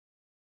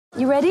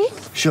You ready?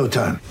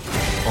 Showtime.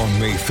 On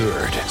May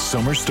 3rd,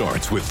 summer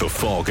starts with The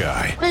Fall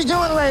Guy. Let's do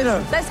it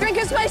later. Let's drink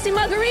a spicy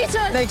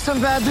margarita. Make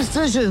some bad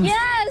decisions.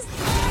 Yes!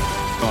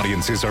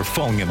 Audiences are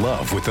falling in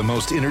love with the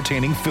most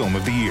entertaining film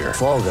of the year.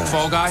 Fall Guy.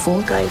 Fall Guy?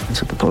 Fall Guy.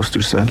 That's what the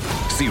poster said.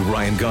 See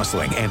Ryan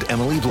Gosling and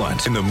Emily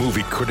Blunt in the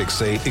movie critics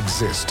say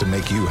exists to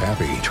make you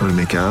happy. Trying to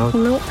make it out?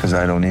 Nope. Because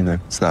I don't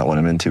either. It's not what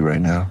I'm into right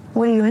now.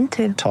 What are you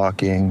into?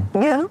 Talking.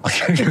 Yeah.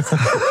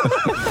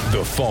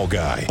 The Fall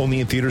Guy.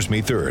 Only in theaters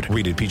May 3rd.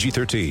 Rated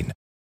PG-13.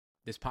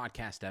 This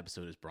podcast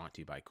episode is brought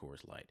to you by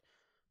Coors Light.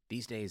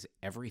 These days,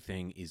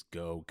 everything is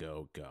go,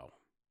 go, go.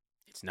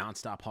 It's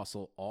nonstop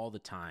hustle all the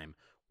time.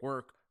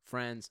 Work,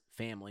 friends,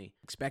 family,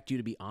 expect you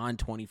to be on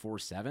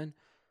 24/7.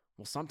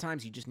 Well,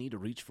 sometimes you just need to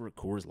reach for a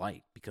Coors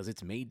Light because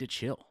it's made to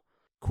chill.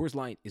 Coors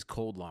Light is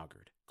cold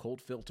lagered,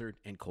 cold filtered,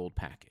 and cold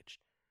packaged.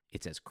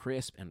 It's as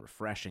crisp and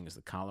refreshing as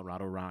the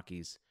Colorado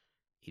Rockies.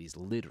 It is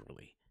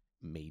literally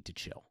made to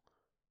chill.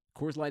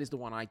 Coors Light is the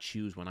one I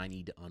choose when I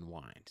need to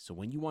unwind. So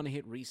when you want to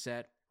hit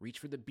reset, reach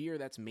for the beer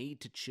that's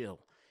made to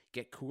chill.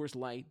 Get Coors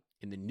Light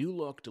in the new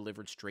look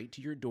delivered straight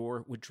to your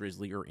door with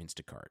Drizzly or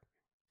Instacart.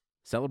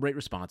 Celebrate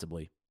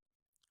responsibly.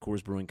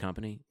 Coors Brewing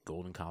Company,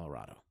 Golden,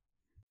 Colorado.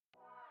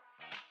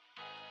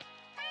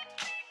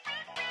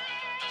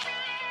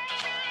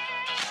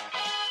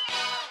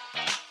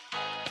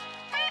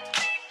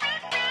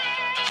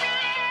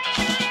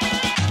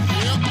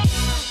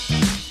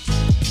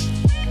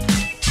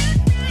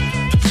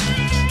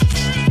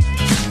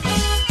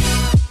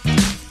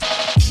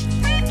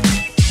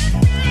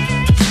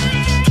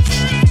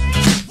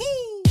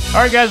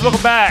 All right, guys,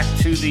 welcome back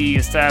to the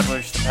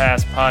Establish the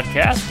Pass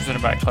podcast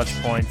presented by Clutch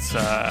Points.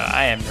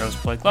 I am your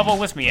host, Blake Lovell.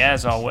 With me,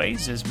 as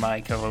always, is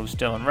my co-host,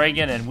 Dylan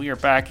Reagan, and we are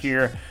back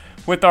here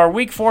with our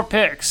Week 4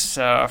 picks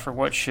for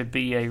what should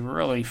be a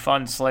really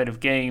fun slate of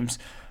games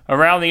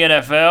around the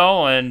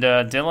NFL. And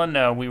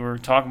Dylan, we were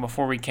talking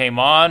before we came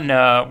on.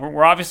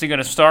 We're obviously going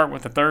to start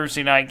with the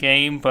Thursday night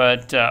game,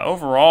 but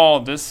overall,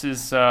 this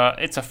is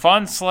it's a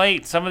fun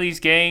slate. Some of these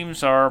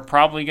games are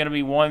probably going to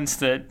be ones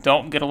that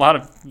don't get a lot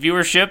of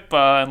viewership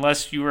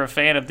unless you were a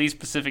fan of these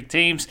specific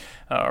teams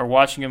or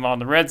watching them on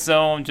the Red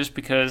Zone, just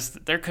because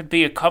there could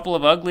be a couple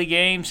of ugly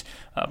games.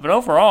 But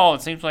overall,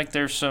 it seems like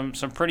there's some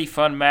pretty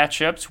fun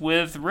matchups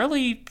with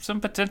really some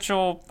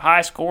potential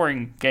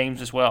high-scoring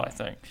games as well, I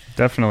think.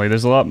 Definitely.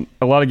 There's a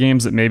lot of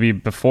games that maybe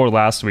before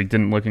last week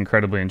didn't look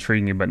incredibly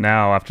intriguing, but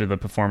now after the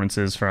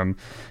performances from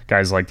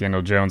guys like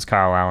Daniel Jones,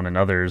 Kyle Allen, and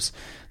others,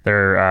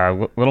 they're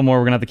a little more.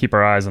 We're going to have to keep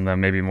our eyes on them,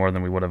 maybe more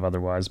than we would have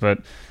otherwise. But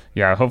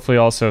yeah, hopefully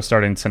also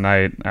starting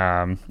tonight,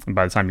 by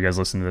the time you guys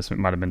listen to this, it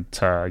might have been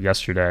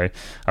yesterday,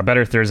 a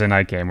better Thursday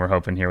night game we're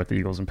hoping here with the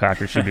Eagles and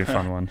Packers. Should be a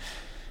fun one.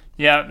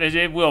 Yeah,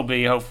 it will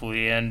be,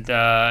 hopefully. And,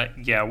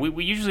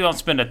 we usually don't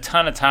spend a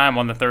ton of time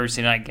on the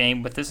Thursday night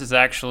game, but this is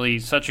actually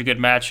such a good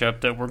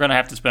matchup that we're going to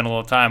have to spend a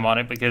little time on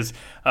it because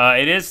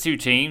it is two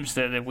teams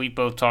that we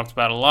both talked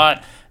about a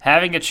lot,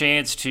 having a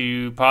chance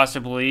to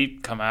possibly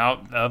come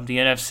out of the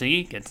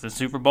NFC, get to the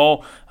Super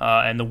Bowl,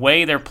 and the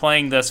way they're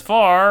playing thus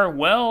far,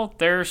 well,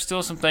 there's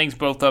still some things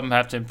both of them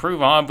have to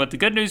improve on. But the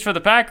good news for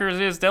the Packers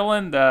is,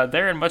 Dylan,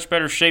 they're in much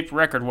better shape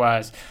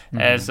record-wise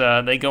as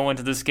they go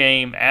into this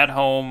game at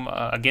home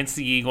against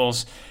the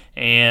Eagles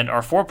and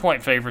are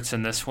 4-point favorites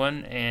in this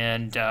one.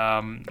 And,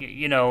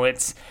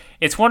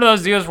 it's one of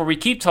those deals where we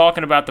keep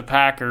talking about the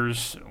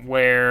Packers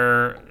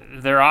where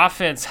their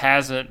offense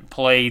hasn't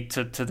played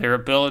to their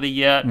ability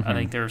yet. I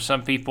think there are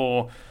some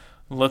people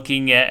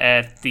looking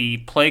at the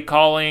play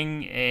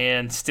calling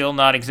and still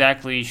not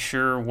exactly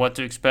sure what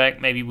to expect,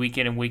 maybe week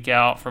in and week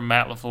out from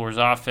Matt LaFleur's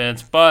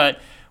offense.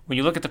 But when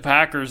you look at the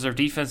Packers, their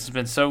defense has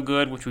been so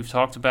good, which we've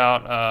talked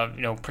about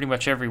pretty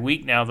much every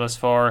week now thus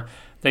far.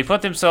 They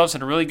put themselves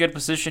in a really good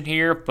position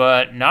here,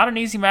 but not an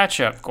easy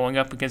matchup going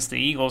up against the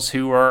Eagles,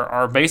 who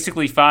are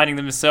basically finding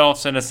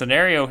themselves in a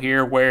scenario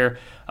here where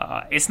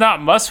it's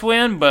not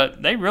must-win,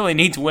 but they really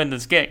need to win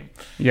this game.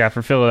 Yeah,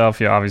 for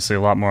Philadelphia, obviously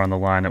a lot more on the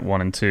line at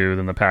 1-2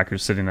 than the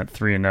Packers sitting at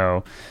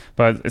 3-0.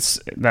 But at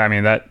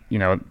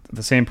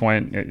the same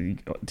point,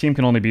 a team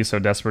can only be so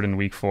desperate in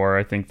Week 4.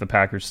 I think the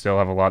Packers still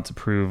have a lot to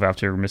prove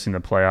after missing the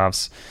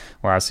playoffs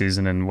last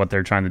season and what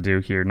they're trying to do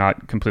here,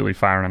 not completely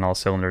firing on all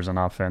cylinders on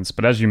offense.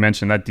 But as you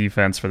mentioned, that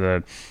defense for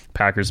the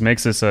Packers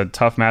makes this a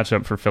tough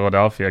matchup for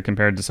Philadelphia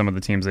compared to some of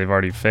the teams they've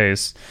already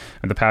faced.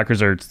 And the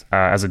Packers are,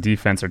 as a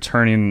defense, are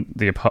turning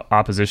the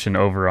opposition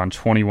over on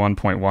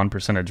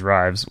 21.1% of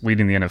drives,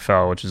 leading the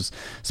NFL, which is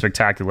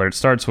spectacular. It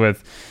starts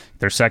with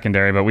their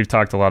secondary, but we've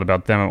talked a lot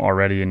about them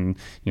already, and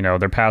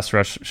their pass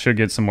rush should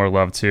get some more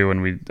love too.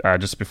 And we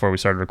just before we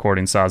started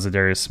recording, saw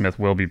Zadarius Smith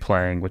will be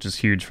playing, which is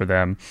huge for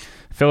them.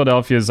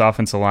 Philadelphia's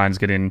offensive line is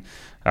getting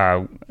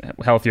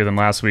healthier than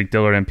last week.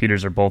 Dillard and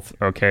Peters are both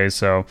okay,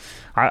 so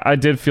I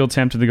did feel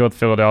tempted to go with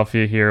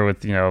Philadelphia here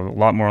with a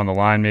lot more on the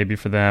line maybe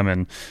for them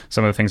and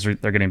some of the things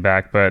they're getting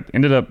back, but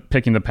ended up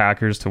picking the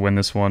Packers to win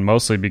this one,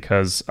 mostly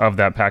because of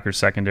that Packers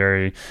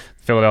secondary.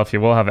 Philadelphia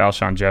will have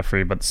Alshon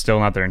Jeffrey, but still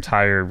not their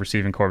entire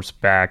receiving corps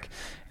back.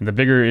 And the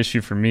bigger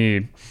issue for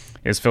me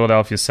is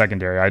Philadelphia's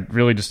secondary. I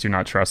really just do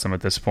not trust them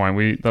at this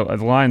point. The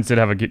Lions did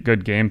have a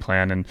good game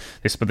plan,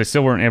 but they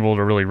still weren't able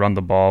to really run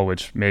the ball,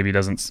 which maybe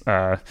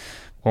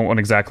won't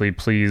exactly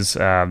please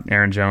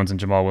Aaron Jones and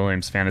Jamal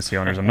Williams fantasy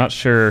owners. I'm not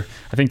sure.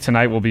 I think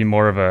tonight will be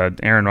more of a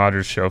Aaron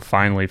Rodgers show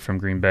finally from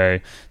Green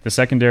Bay. The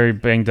secondary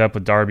banged up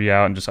with Darby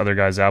out and just other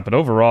guys out, but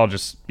overall,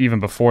 just even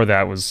before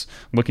that, was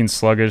looking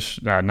sluggish,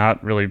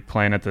 not really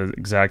playing at the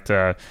exact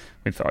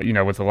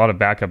with a lot of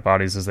backup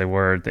bodies as they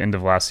were at the end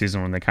of last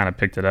season when they kind of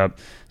picked it up.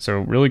 So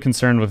really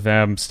concerned with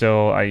them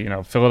still.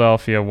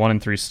 Philadelphia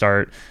 1-3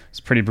 start. It's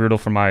pretty brutal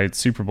for my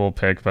Super Bowl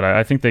pick, but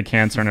I think they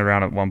can turn it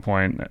around at one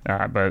point.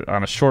 But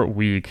on a short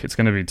week, it's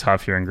going to be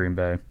tough here in Green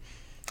Bay.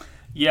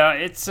 Yeah,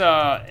 it's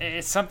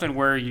something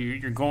where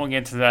you're going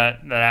into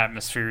that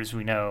atmosphere, as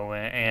we know,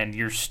 and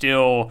you're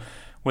still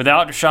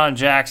without Deshaun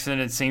Jackson.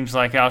 It seems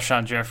like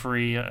Alshon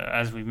Jeffrey,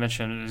 as we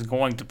mentioned, is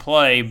going to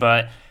play,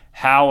 but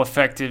how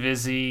effective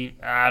is he?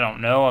 I don't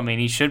know. I mean,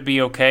 he should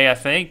be okay, I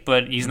think,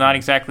 but he's not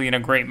exactly in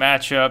a great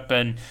matchup.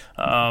 And,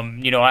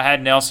 I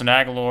had Nelson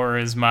Aguilar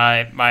as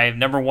my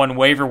number one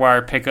waiver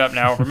wire pickup.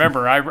 Now,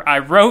 remember, I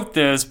wrote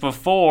this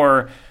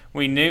before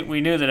we knew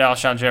that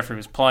Alshon Jeffrey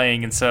was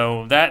playing, and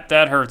so that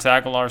hurts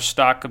Aguilar's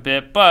stock a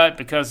bit. But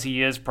because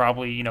he is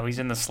probably, he's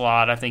in the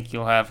slot, I think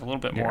he'll have a little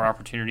bit more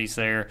opportunities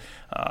there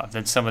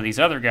than some of these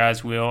other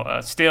guys will.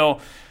 Still,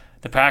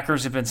 the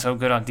Packers have been so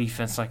good on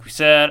defense, like we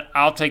said.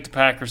 I'll take the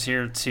Packers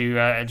here, too.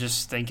 I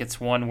just think it's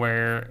one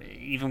where,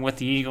 even with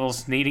the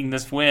Eagles needing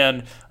this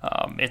win,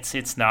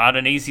 it's not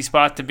an easy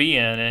spot to be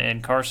in.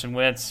 And Carson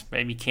Wentz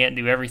maybe can't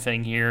do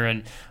everything here.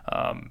 And,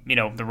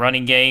 the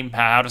running game,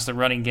 how does the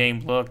running game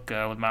look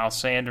with Miles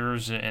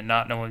Sanders and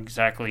not knowing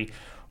exactly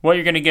what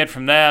you're going to get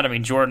from that? I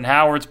mean, Jordan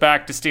Howard's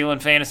back to stealing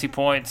fantasy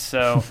points,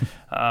 so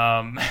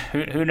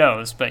who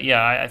knows? But,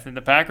 yeah, I think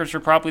the Packers are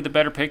probably the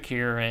better pick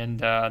here, and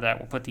that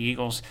will put the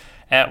Eagles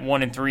at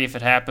 1-3 if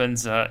it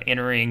happens,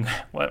 entering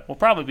what will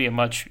probably be a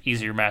much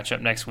easier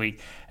matchup next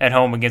week at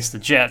home against the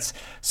Jets.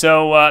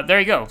 So there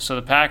you go. So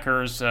the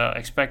Packers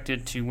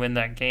expected to win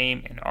that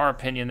game, in our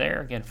opinion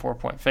there. Again,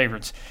 4-point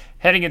favorites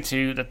heading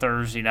into the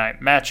Thursday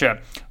night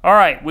matchup. All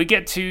right, we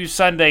get to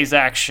Sunday's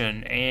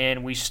action,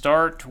 and we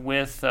start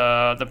with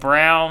the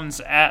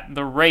Browns at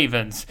the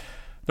Ravens.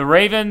 The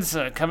Ravens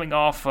coming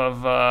off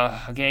of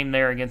a game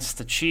there against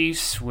the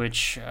Chiefs,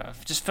 which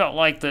just felt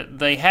like that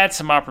they had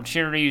some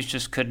opportunities,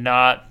 just could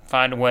not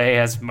find a way,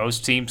 as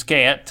most teams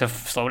can't, to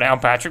slow down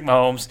Patrick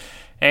Mahomes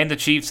and the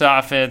Chiefs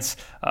offense.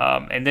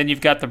 And then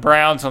you've got the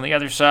Browns on the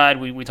other side.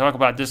 We talk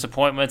about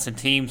disappointments and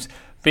teams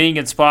being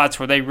in spots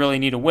where they really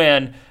need a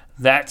win.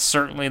 That's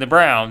certainly the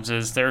Browns,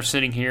 as they're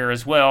sitting here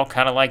as well,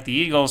 kind of like the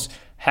Eagles,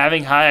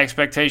 having high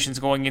expectations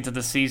going into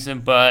the season,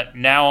 but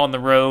now on the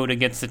road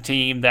against a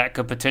team that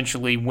could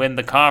potentially win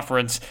the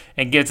conference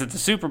and get to the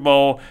Super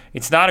Bowl.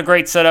 It's not a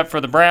great setup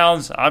for the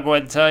Browns. I'll go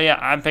ahead and tell you,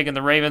 I'm picking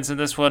the Ravens in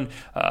this one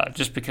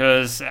just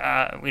because,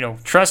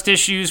 trust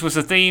issues was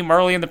a theme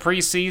early in the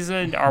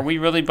preseason. Are we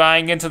really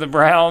buying into the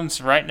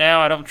Browns right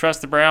now? I don't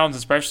trust the Browns,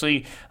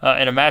 especially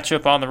in a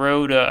matchup on the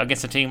road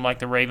against a team like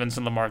the Ravens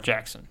and Lamar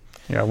Jackson.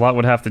 Yeah, a lot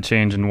would have to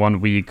change in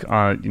 1 week.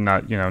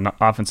 Not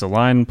offensive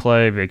line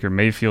play, Baker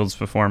Mayfield's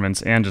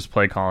performance, and just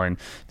play calling.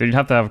 They'd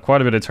have to have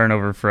quite a bit of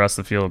turnover for us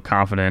to feel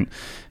confident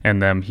in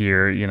them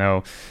here.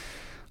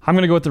 I'm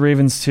going to go with the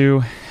Ravens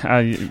too.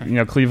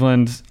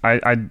 Cleveland.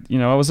 I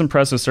was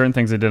impressed with certain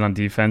things they did on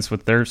defense.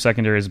 With their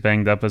secondary as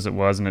banged up as it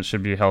was, and it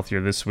should be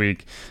healthier this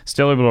week.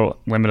 Still able to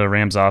limit a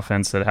Rams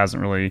offense that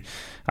hasn't really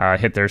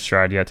hit their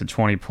stride yet to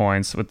 20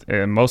 points.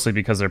 Mostly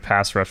because their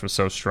pass rush was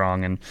so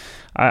strong. And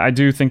I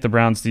do think the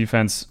Browns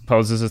defense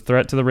poses a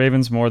threat to the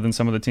Ravens more than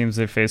some of the teams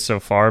they've faced so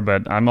far.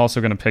 But I'm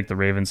also going to pick the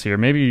Ravens here.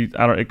 Maybe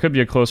it could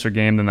be a closer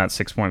game than that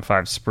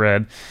 6.5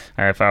 spread.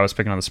 If I was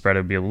picking on the spread, it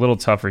would be a little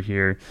tougher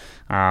here.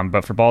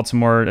 But for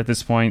Baltimore at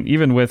this point,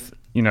 even with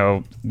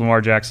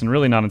Lamar Jackson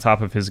really not on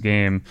top of his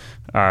game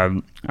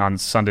on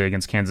Sunday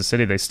against Kansas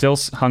City, they still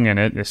hung in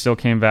it. They still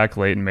came back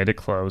late and made it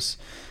close.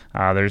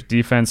 Their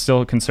defense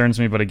still concerns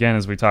me, but again,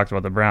 as we talked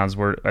about the Browns,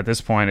 at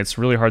this point, it's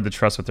really hard to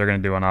trust what they're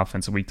going to do on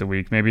offense week to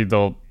week. Maybe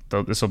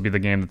this will be the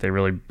game that they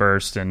really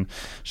burst and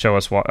show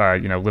us,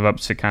 live up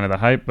to kind of the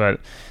hype. But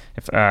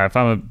if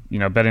I'm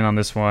betting on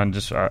this one,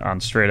 just on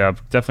straight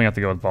up, definitely have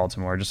to go with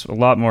Baltimore. Just a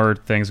lot more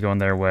things going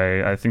their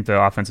way. I think the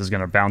offense is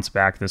going to bounce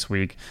back this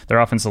week. Their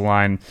offensive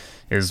line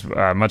is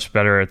much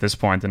better at this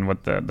point than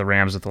what the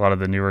Rams with a lot of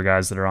the newer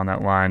guys that are on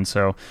that line.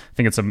 So I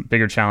think it's a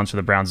bigger challenge for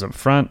the Browns up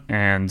front,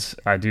 and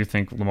I do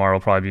think Lamar will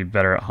probably be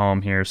better at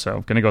home here. So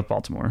I'm going to go with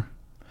Baltimore.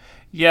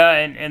 Yeah,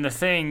 and the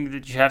thing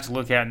that you have to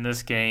look at in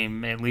this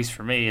game, at least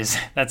for me, is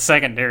that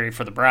secondary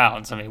for the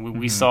Browns. I mean,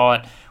 we saw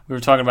it. We were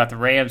talking about the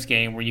Rams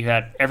game where you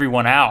had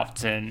everyone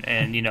out, and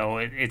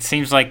it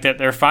seems like that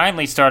they're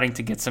finally starting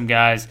to get some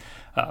guys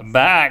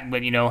back.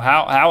 But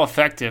how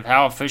effective,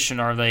 how efficient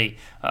are they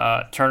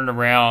turning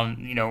around,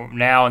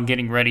 now and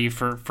getting ready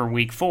for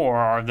week 4?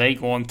 Are they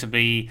going to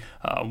be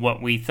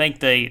what we think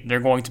they're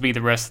going to be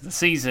the rest of the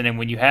season? And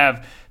when you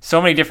have so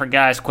many different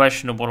guys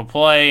questionable to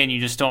play and you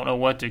just don't know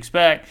what to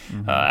expect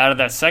out of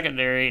that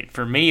secondary,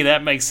 for me,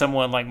 that makes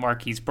someone like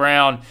Marquise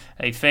Brown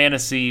a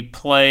fantasy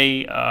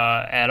play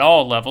at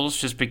all levels,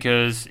 just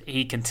because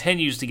he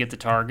continues to get the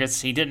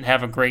targets. He didn't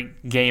have a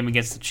great game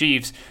against the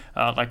Chiefs,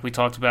 like we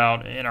talked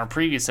about in our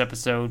previous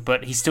episode,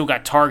 but he still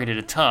got targeted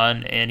a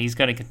ton, and he's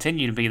going to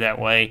continue to be that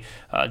way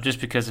just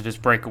because of his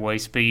breakaway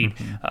speed.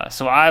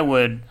 So I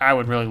would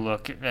really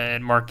look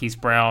at Marquise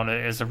Brown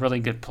as a really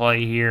good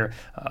play here.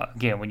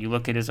 Again, when you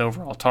look at his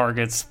overall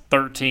targets,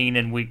 13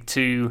 in week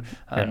 2,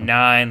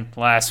 9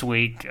 last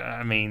week.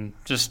 I mean,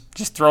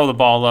 just throw the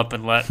ball up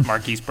and let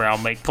Marquise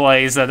Brown make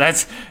plays.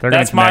 That's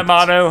my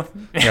motto.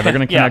 Yeah, they're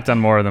going to connect on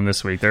more of them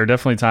this week. There are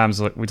definitely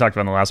times, like we talked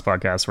about in the last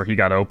podcast, where he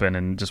got open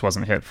and just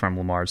wasn't hit from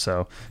Lamar,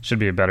 so should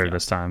be better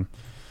this time.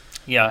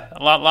 Yeah,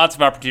 lots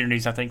of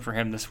opportunities, I think, for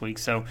him this week.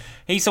 So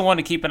he's the one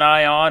to keep an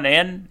eye on.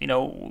 And,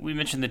 we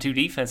mentioned the 2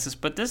 defenses,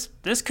 but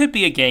this could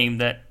be a game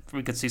that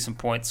we could see some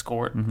points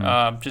scored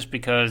just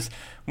because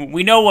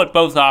we know what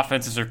both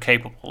offenses are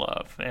capable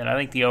of. And I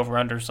think the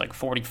over-under is like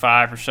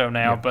 45 or so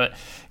now. Yeah. But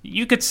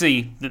you could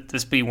see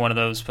this be one of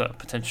those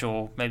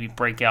potential maybe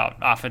breakout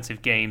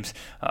offensive games,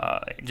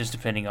 just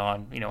depending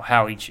on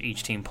how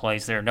each team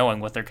plays there, knowing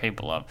what they're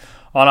capable of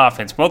on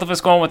offense. Both of us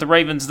going with the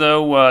Ravens,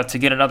 though, to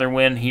get another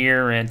win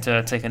here and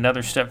to take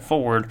another step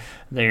forward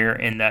there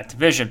in that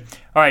division.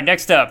 All right,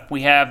 next up,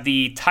 we have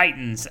the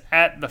Titans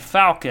at the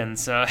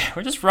Falcons.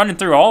 We're just running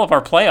through all of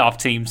our playoff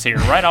teams here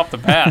right off the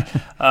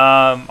bat,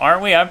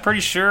 aren't we? I'm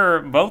pretty sure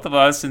both of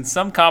us, in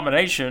some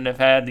combination, have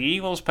had the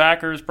Eagles,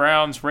 Packers,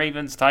 Browns,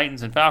 Ravens,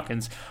 Titans, and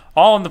Falcons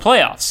all in the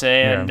playoffs.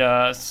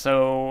 And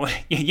so,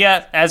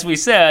 as we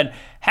said,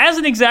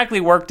 hasn't exactly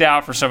worked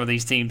out for some of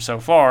these teams so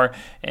far,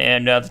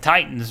 and the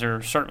Titans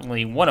are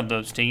certainly one of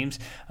those teams.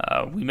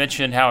 We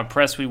mentioned how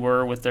impressed we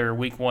were with their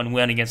Week 1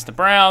 win against the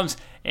Browns,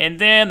 and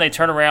then they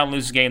turn around,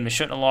 lose a game they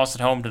shouldn't have lost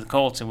at home to the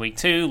Colts in Week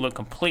 2, look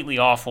completely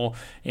awful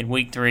in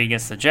Week 3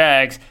 against the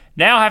Jags.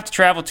 Now have to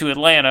travel to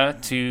Atlanta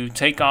to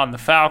take on the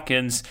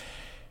Falcons.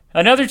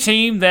 Another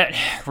team that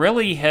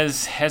really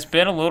has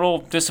been a little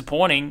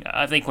disappointing,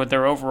 I think, with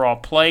their overall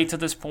play to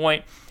this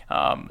point.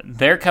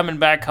 They're coming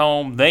back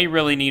home. They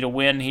really need a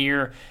win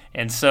here.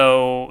 And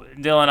so,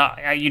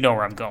 Dylan, you know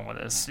where I'm going with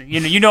this.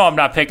 You know I'm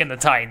not picking the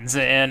Titans.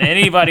 And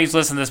anybody who's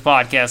listened to this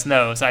podcast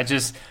knows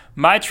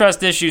my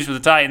trust issues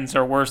with the Titans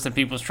are worse than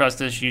people's trust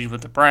issues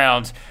with the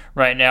Browns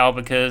right now,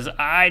 because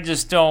I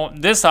just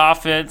don't – this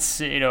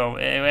offense,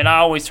 and I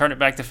always turn it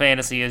back to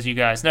fantasy, as you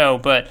guys know,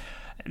 but –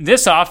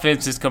 this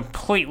offense is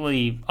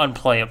completely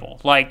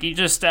unplayable. Like, you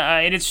just,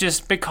 and it's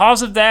just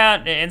because of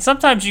that, and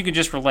sometimes you can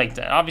just relate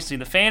that. Obviously,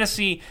 the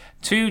fantasy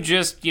to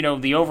just,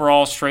 the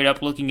overall straight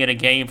up looking at a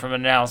game from an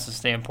analysis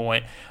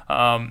standpoint,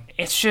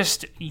 it's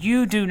just,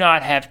 you do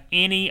not have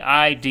any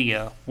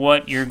idea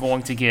what you're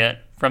going to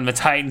get from the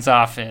Titans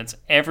offense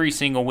every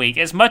single week.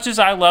 As much as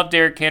I love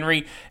Derrick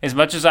Henry, as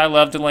much as I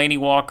love Delaney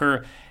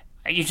Walker,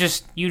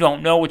 you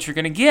don't know what you're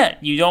going to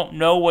get. You don't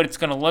know what it's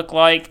going to look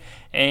like,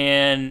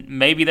 and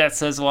maybe that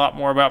says a lot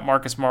more about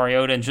Marcus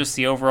Mariota and just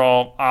the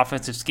overall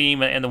offensive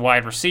scheme and the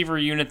wide receiver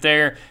unit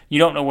there. You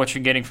don't know what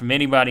you're getting from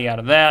anybody out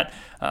of that.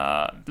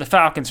 The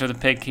Falcons are the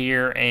pick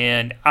here,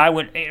 and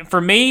for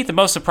me, the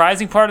most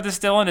surprising part of this,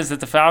 Dylan, is that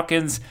the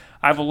Falcons,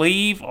 I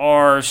believe,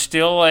 are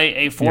still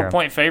a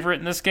 4-point favorite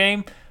in this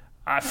game.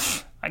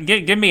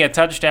 Give me a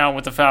touchdown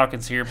with the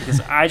Falcons here,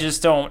 because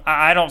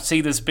I don't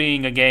see this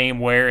being a game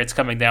where it's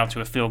coming down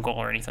to a field goal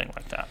or anything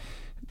like that.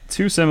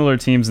 Two similar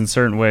teams in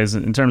certain ways.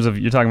 In terms of,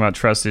 you're talking about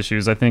trust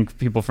issues, I think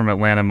people from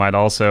Atlanta might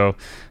also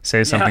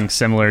say something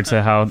similar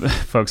to how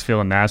folks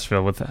feel in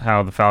Nashville, with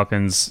how the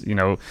Falcons,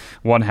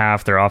 one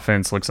half their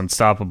offense looks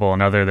unstoppable,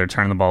 another they're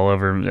turning the ball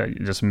over,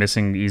 just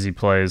missing easy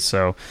plays.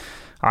 So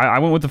I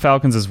went with the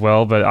Falcons as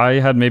well, but I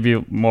had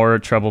maybe more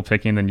trouble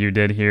picking than you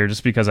did here,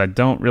 just because I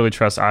don't really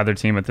trust either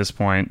team at this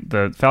point.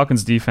 The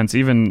Falcons defense,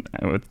 even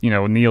with,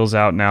 Neal's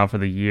out now for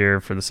the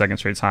year for the second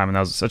straight time, and that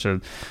was such a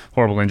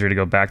horrible injury to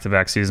go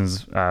back-to-back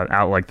seasons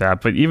out like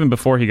that. But even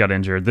before he got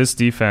injured, this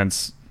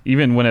defense,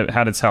 even when it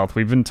had its health,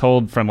 we've been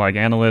told from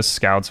analysts,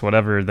 scouts,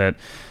 whatever, that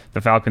the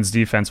Falcons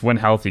defense, when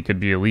healthy, could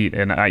be elite.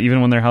 And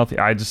even when they're healthy,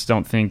 I just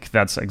don't think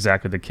that's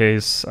exactly the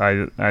case.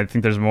 I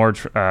think there's more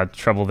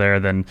trouble there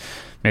than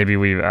maybe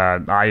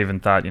I even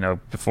thought,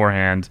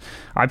 beforehand.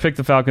 I picked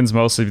the Falcons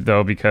mostly,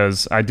 though,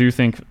 because I do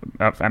think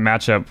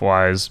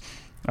matchup-wise,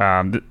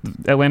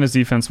 Atlanta's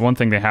defense, one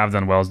thing they have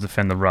done well is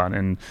defend the run.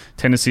 And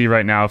Tennessee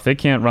right now, if they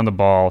can't run the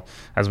ball,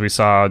 as we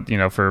saw,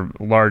 for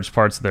large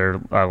parts of their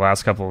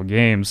last couple of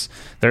games,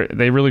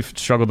 they really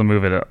struggle to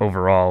move it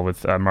overall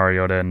with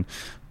Mariota.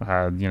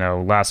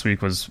 And last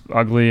week was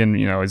ugly, and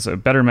it's a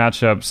better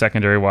matchup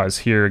secondary-wise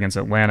here against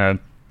Atlanta.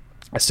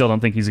 I still don't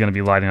think he's going to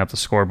be lighting up the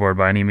scoreboard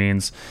by any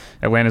means.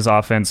 Atlanta's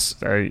offense,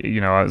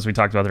 as we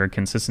talked about their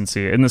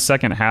consistency, in the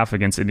second half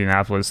against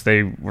Indianapolis,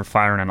 they were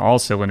firing on all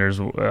cylinders,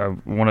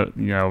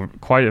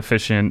 quite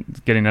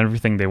efficient, getting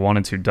everything they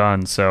wanted to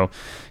done. So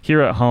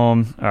here at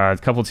home, a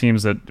couple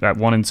teams that at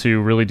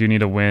 1-2 really do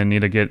need a win,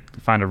 need to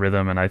find a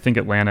rhythm, and I think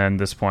Atlanta at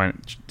this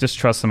point just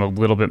trust them a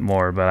little bit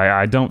more, but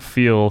I don't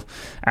feel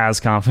as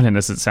confident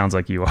as it sounds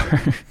like you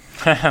are.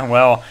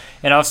 Well,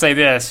 and I'll say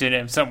this,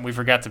 something we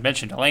forgot to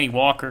mention, Delaney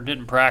Walker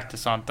didn't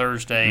practice on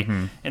Thursday,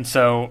 and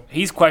so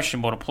he's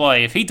questionable to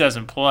play. If he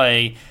doesn't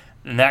play,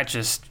 then that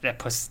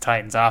puts the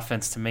Titans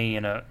offense to me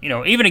in a,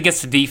 even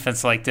against a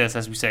defense like this,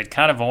 as we said,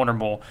 kind of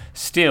vulnerable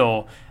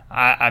still.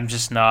 I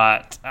just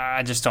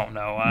don't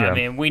know. Yeah. I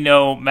mean, we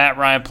know Matt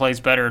Ryan plays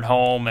better at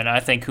home, and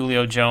I think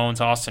Julio Jones,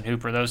 Austin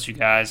Hooper, those two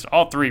guys,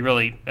 all three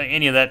really,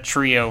 any of that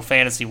trio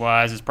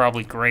fantasy-wise is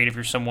probably great if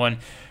you're someone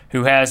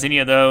who has any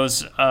of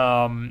those.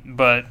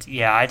 But,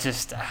 yeah,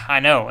 I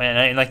know.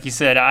 And like you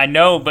said, I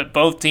know, but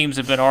both teams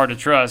have been hard to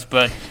trust.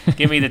 But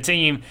give me the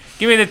team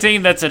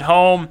that's at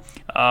home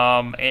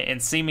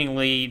and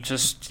seemingly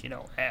just,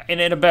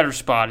 in a better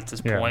spot at this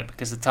point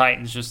because the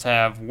Titans just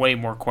have way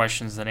more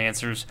questions than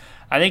answers.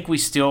 I think we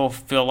still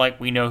feel like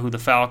we know who the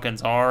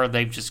Falcons are.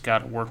 They've just got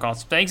to work on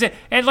some things.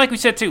 And like we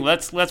said, too,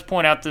 let's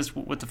point out this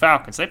with the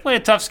Falcons. They play a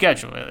tough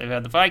schedule. They've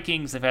had the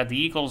Vikings, they've had the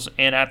Eagles,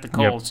 and at the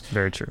Colts. Yep,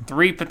 very true.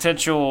 3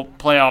 potential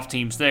playoff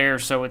teams there,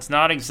 so it's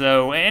not as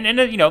though – and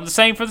the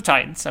same for the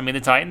Titans. I mean,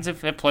 the Titans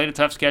have played a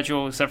tough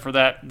schedule except for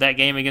that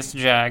game against the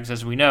Jags,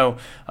 as we know,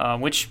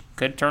 which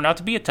could turn out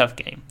to be a tough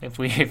game if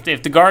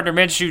the Gardner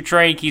Minshew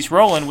train keeps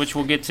rolling, which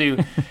we'll get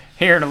to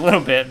here in a little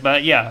bit.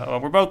 But, yeah,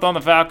 we're both on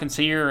the Falcons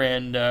here,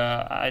 and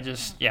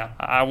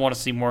I want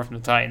to see more from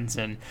the Titans.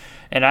 And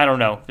I don't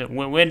know.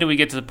 When do we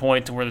get to the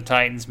point to where the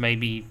Titans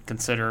maybe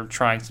consider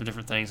trying some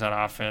different things on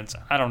offense?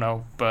 I don't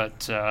know.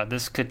 But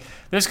this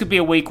could be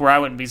a week where I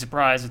wouldn't be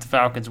surprised if the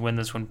Falcons win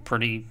this one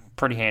pretty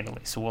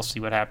handily. So we'll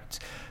see what happens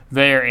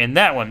there in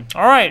that one.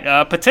 All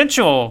right,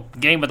 potential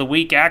game of the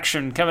week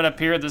action coming up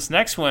here. This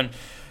next one.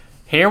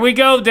 Here we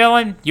go,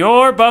 Dylan.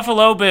 Your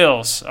Buffalo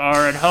Bills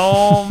are at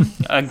home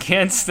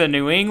against the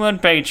New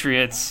England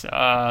Patriots.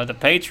 The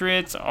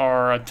Patriots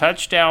are a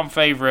touchdown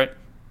favorite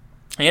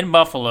in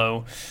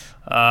Buffalo.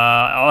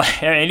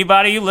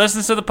 Anybody who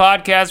listens to the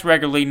podcast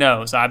regularly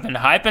knows I've been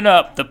hyping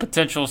up the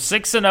potential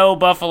 6-0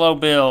 Buffalo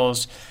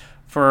Bills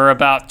for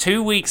about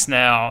 2 weeks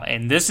now,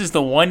 and this is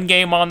the one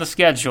game on the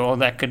schedule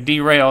that could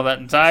derail that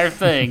entire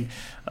thing.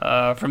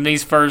 From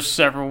these first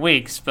several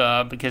weeks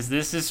because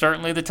this is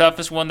certainly the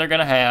toughest one they're going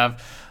to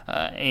have,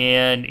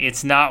 and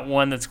it's not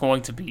one that's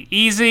going to be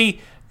easy.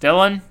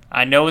 Dylan,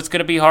 I know it's going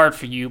to be hard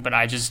for you, but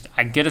I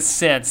get a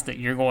sense that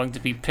you're going to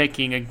be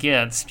picking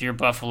against your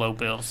Buffalo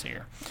Bills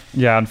here.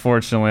 Yeah,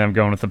 unfortunately, I'm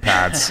going with the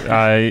Pats.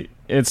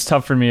 It's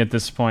tough for me at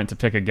this point to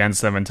pick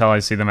against them until I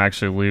see them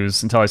actually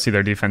lose, until I see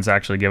their defense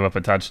actually give up a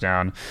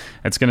touchdown.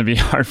 It's going to be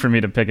hard for me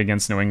to pick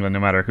against New England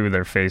no matter who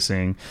they're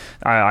facing.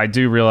 I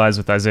do realize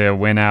with Isaiah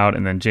Wynn out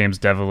and then James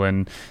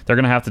Devlin, they're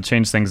going to have to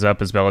change things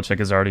up, as Belichick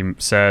has already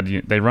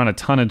said. They run a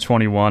ton of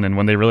 21, and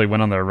when they really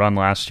went on their run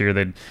last year,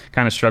 they'd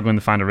kind of struggling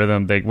to find a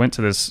rhythm. They went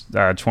to this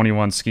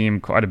 21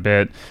 scheme quite a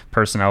bit,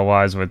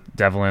 personnel-wise, with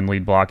Devlin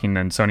lead blocking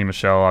and Sony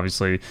Michel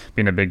obviously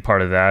being a big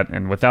part of that.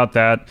 And without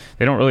that,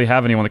 they don't really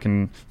have anyone that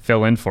can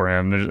fill in for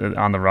him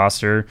on the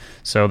roster.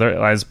 So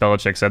as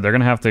Belichick said, they're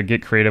going to have to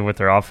get creative with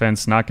their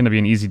offense. Not going to be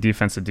an easy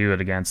defense to do it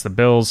against. The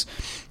Bills,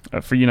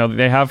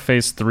 they have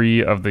faced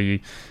 3 of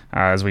the,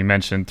 as we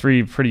mentioned,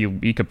 3 pretty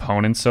weak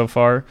opponents so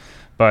far.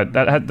 But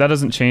that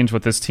doesn't change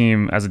what this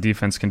team as a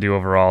defense can do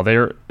overall.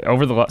 They're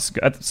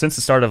since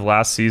the start of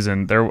last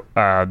season, they're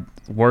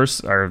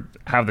worse or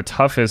have the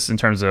toughest in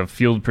terms of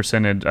field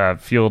percentage,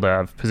 field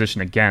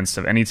position against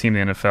of any team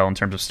in the NFL in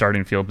terms of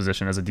starting field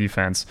position as a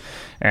defense.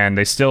 And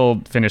they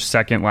still finished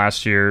second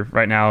last year.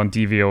 Right now in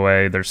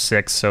DVOA, they're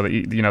 6th. So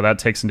that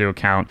takes into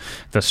account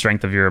the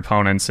strength of your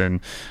opponents, and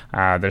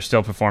they're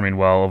still performing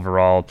well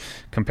overall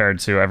compared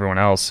to everyone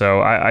else.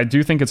 So I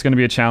do think it's going to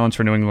be a challenge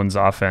for New England's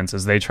offense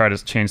as they try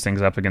to change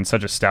things up against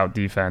such a stout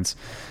defense.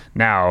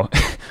 Now,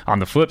 on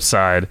the flip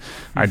side,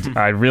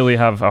 I really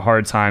have a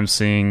hard time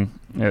seeing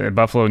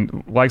Buffalo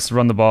likes to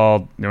run the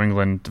ball. New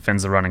England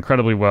defends the run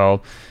incredibly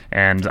well.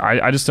 And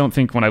I just don't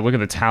think when I look at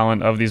the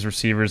talent of these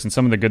receivers and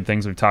some of the good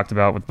things we've talked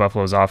about with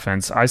Buffalo's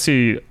offense, I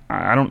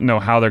don't know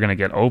how they're going to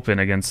get open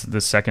against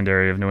this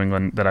secondary of New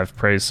England that I've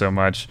praised so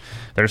much.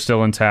 They're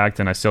still intact,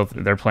 and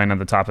they're playing at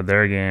the top of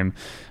their game.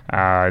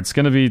 It's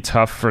going to be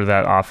tough for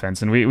that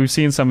offense. And we've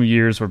seen some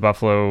years where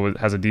Buffalo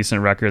has a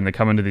decent record and they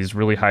come into these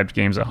really hyped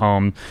games at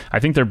home.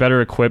 I think they're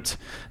better equipped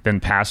than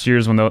past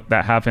years when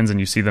that happens and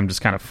you see them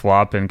just kind of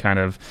flop and kind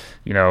of,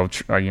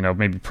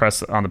 maybe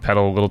press on the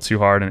pedal a little too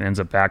hard and ends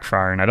up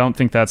backfiring. I don't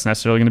think that's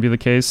necessarily going to be the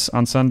case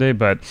on Sunday,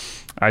 but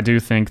I do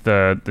think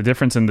the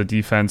difference in the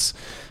defense,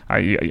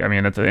 I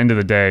mean, at the end of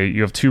the day,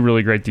 you have 2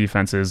 really great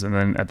defenses, and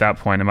then at that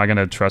point, am I going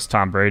to trust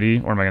Tom Brady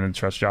or am I going to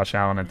trust Josh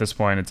Allen? At this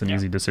point, it's an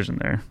easy decision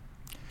there.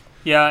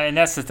 Yeah, and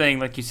that's the thing.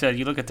 Like you said,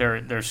 you look at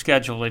their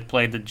schedule. They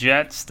played the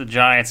Jets, the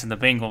Giants, and the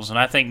Bengals, and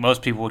I think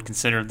most people would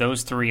consider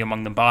those three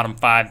among the bottom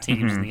 5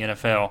 teams in the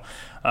NFL.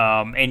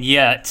 And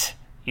yet,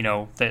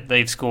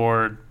 they've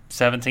scored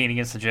 17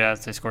 against the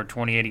Jets. They scored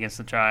 28 against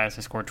the Giants.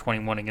 They scored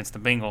 21 against the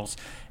Bengals.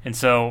 And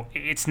so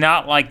it's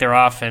not like their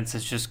offense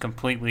has just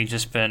completely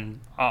just been,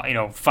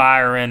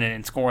 firing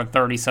and scoring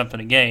 30-something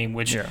a game,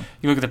 which you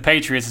look at the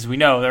Patriots, as we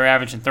know, they're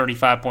averaging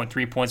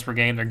 35.3 points per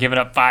game. They're giving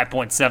up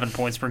 5.7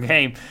 points per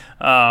game.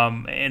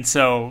 And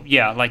so,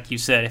 like you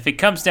said, if it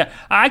comes down,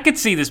 I could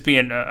see this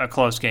being a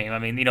close game. I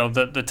mean,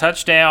 the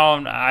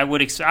touchdown, I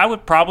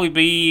would probably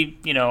be,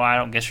 I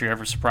don't guess you're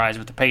ever surprised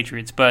with the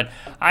Patriots, but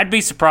I'd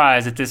be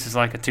surprised if this is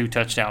like a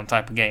 2-touchdown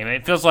type of game.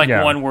 It feels like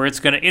one where it's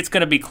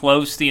gonna be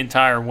close the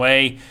entire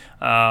way.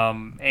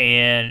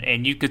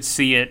 And you could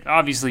see it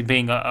obviously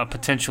being a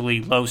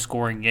potentially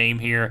low-scoring game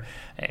here.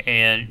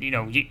 And,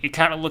 you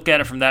kind of look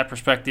at it from that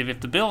perspective. If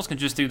the Bills can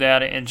just do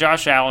that, and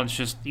Josh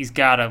Allen's he's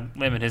got to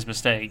limit his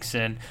mistakes.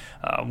 And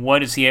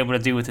what is he able to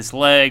do with his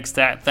legs?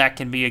 That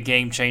can be a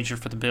game changer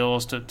for the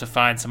Bills to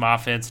find some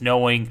offense,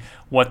 knowing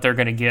what they're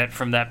going to get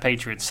from that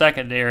Patriots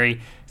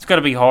secondary. It's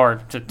going to be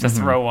hard to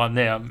throw on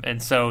them.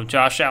 And so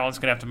Josh Allen's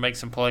going to have to make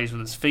some plays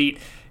with his feet.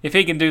 If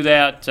he can do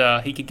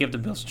that, he could give the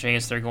Bills a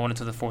chance. They're going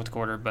into the fourth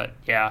quarter. But,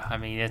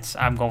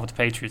 I'm going with the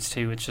Patriots,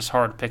 too. It's just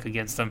hard to pick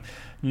against them,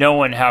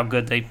 knowing how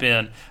good they've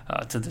been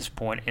to this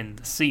point in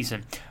the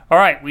season. All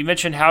right, we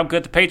mentioned how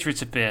good the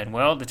Patriots have been.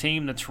 Well, the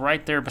team that's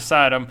right there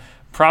beside them,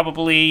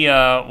 probably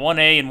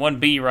 1A and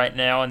 1B right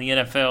now in the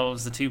NFL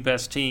is the two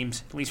best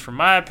teams, at least from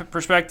my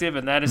perspective,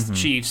 and that is the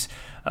Chiefs.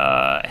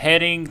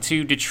 Heading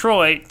to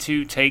Detroit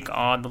to take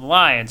on the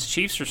Lions.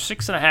 Chiefs are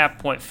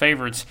 6.5-point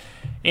favorites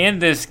in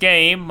this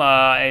game.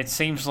 It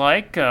seems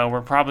like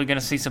we're probably going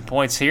to see some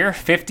points here.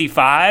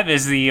 55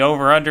 is the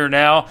over-under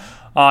now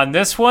on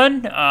this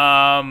one,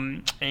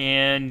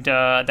 and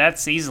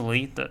that's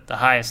easily the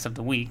highest of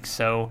the week.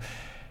 So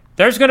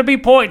there's going to be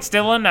points,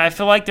 Dylan. I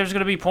feel like there's going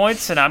to be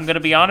points, and I'm going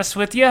to be honest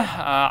with you.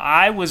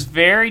 I was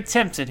very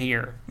tempted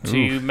here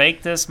to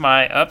make this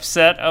my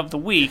upset of the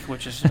week,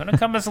 which is going to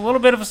come as a little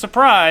bit of a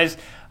surprise.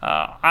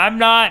 I'm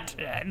not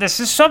 –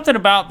 this is something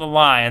about the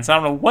Lions. I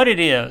don't know what it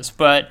is,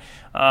 but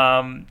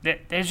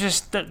there's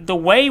just the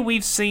way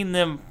we've seen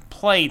them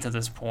play to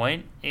this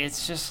point,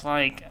 it's just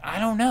like, I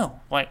don't know.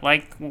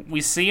 Like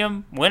we see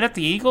them win at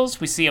the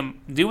Eagles. We see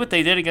them do what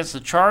they did against the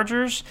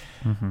Chargers.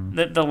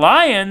 The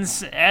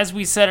Lions, as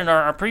we said in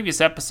our previous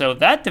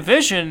episode, that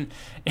division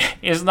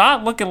is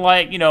not looking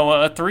like, a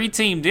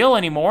 3-team deal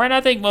anymore. And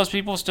I think most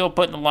people still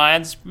putting the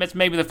Lions, it's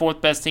maybe the 4th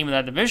best team in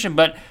that division.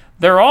 But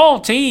they're all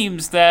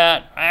teams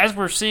that, as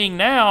we're seeing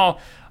now,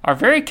 are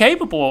very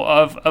capable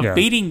of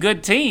beating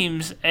good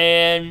teams.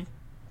 And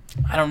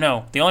I don't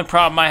know. The only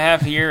problem I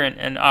have here,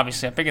 and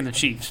obviously I'm picking the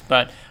Chiefs,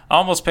 but I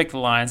almost picked the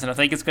Lions, and I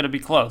think it's going to be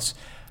close.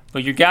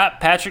 But you got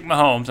Patrick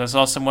Mahomes. I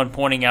saw someone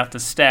pointing out the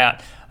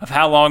stat of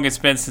how long it's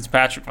been since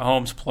Patrick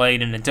Mahomes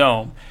played in a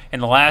dome.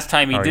 And the last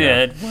time he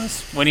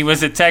was when he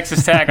was at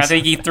Texas Tech. I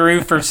think he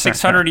threw for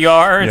 600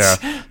 yards,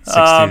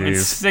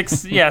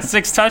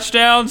 6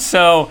 touchdowns.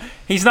 So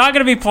he's not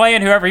going to be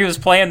playing whoever he was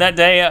playing that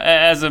day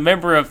as a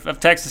member of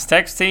Texas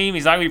Tech's team.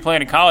 He's not going to be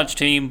playing a college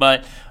team,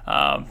 but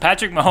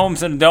Patrick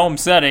Mahomes in a dome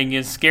setting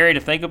is scary to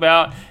think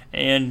about.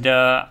 And,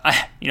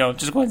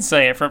 just go ahead and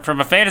say it. From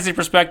a fantasy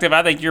perspective,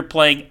 I think you're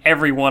playing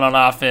everyone on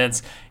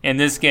offense in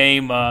this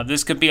game.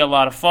 This could be a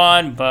lot of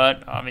fun,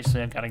 but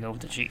obviously I've got to go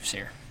with the Chiefs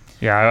here.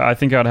 Yeah, I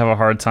think I'd have a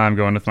hard time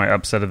going with my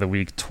upset of the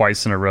week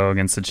twice in a row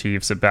against the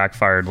Chiefs. It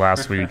backfired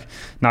last week.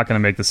 Not going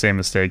to make the same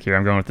mistake here.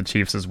 I'm going with the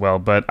Chiefs as well.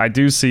 But I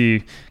do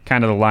see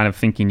kind of the line of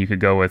thinking you could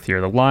go with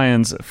here. The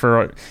Lions,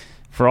 for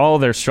all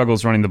their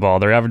struggles running the ball,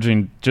 they're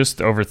averaging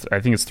just over,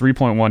 I think it's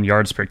 3.1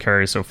 yards per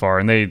carry so far.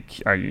 And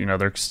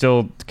they're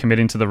still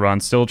committing to the run,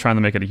 still trying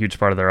to make it a huge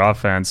part of their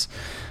offense.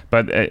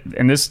 But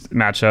in this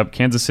matchup,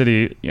 Kansas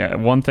City,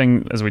 one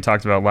thing, as we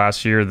talked about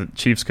last year, the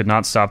Chiefs could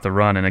not stop the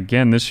run. And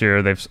again, this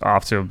year, they've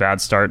off to a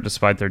bad start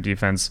despite their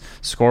defense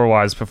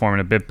score-wise performing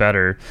a bit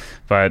better.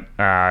 But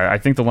I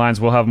think the Lions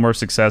will have more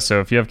success. So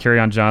if you have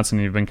Kerryon Johnson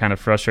and you've been kind of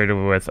frustrated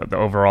with the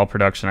overall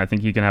production, I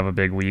think he can have a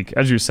big week.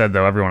 As you said,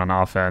 though, everyone on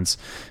offense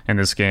in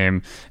this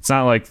game. It's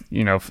not like,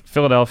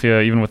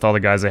 Philadelphia, even with all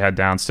the guys they had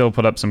down, still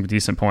put up some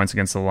decent points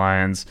against the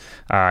Lions.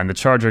 In the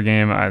Charger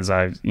game,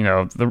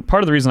 the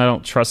part of the reason I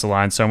don't trust the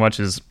Lions so much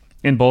is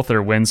in both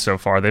their wins so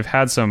far, they've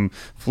had some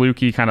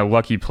fluky, kind of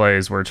lucky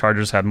plays where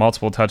Chargers had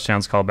multiple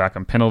touchdowns called back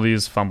on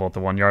penalties, fumble at the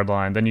 1-yard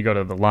line. Then you go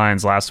to the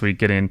Lions last week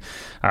getting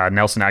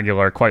Nelson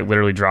Aguilar quite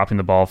literally dropping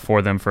the ball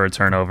for them for a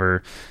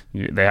turnover.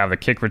 They have the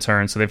kick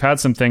return. So they've had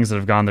some things that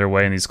have gone their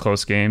way in these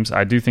close games.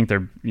 I do think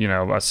they're,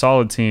 a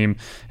solid team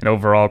and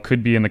overall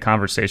could be in the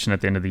conversation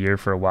at the end of the year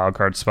for a wild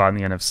card spot in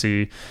the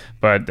NFC.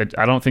 But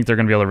I don't think they're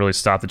going to be able to really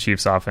stop the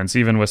Chiefs offense,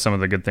 even with some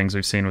of the good things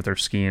we've seen with their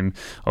scheme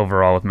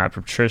overall with Matt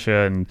Patricia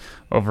and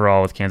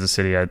overall with Kansas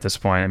City at this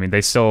point. I mean,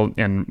 they still,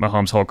 in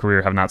Mahomes' whole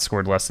career, have not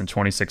scored less than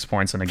 26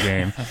 points in a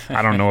game.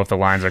 I don't know if the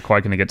Lions are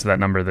quite going to get to that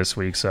number this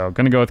week. So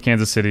going to go with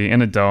Kansas City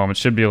in a dome. It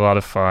should be a lot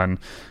of fun.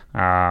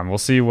 We'll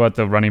see what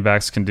the running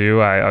backs can do.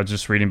 I was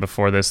just reading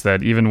before this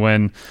that even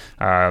when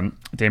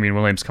Damian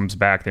Williams comes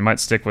back, they might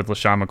stick with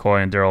LaShawn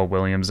McCoy and Darrell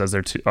Williams as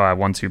their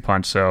 1-2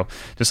 punch. So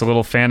just a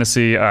little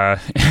fantasy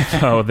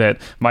info that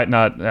might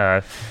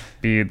not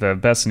be the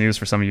best news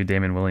for some of you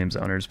Damian Williams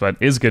owners, but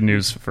is good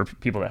news for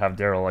people that have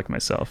Darrell like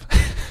myself.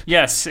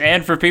 Yes,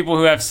 and for people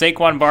who have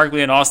Saquon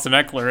Barkley and Austin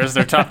Eckler as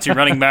their top 2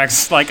 running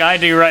backs, like I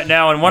do right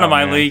now in one of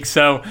my leagues.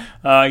 So,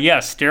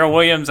 yes, Darrell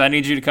Williams, I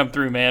need you to come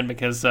through, man,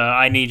 because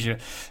I need you.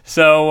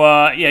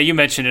 So, you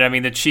mentioned it. I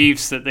mean, the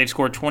Chiefs, that they've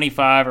scored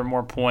 25 or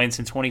more points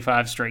in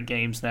 25 straight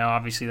games now.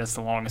 Obviously, that's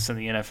the longest in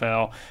the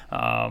NFL.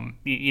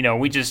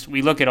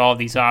 We look at all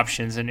these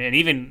options, and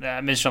even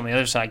I mentioned on the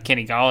other side,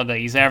 Kenny Golladay,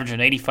 he's averaging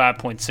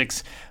 85.6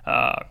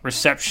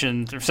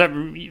 receptions,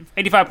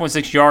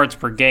 85.6 yards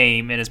per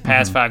game in his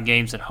past 5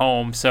 games at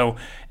home. So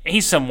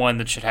he's someone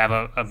that should have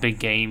a big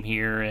game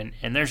here, and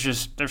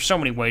there's so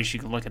many ways you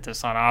can look at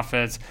this on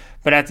offense.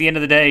 But at the end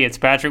of the day, it's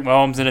Patrick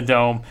Mahomes in a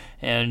dome.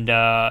 And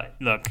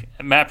look,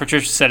 Matt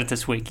Patricia said it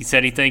this week. He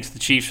said he thinks the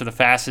Chiefs are the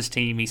fastest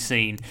team he's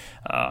seen.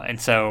 And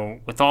so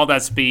with all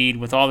that speed,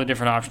 with all the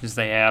different options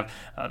they have,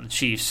 the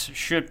Chiefs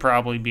should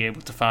probably be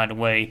able to find a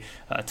way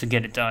to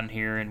get it done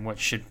here in what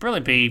should really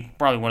be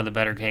probably one of the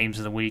better games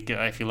of the week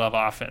if you love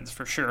offense,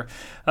 for sure.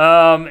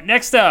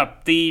 Next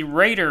up, the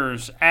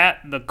Raiders at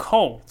the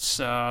Colts.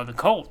 The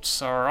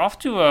Colts are off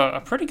to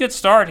a pretty good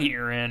start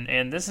here,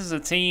 and this is a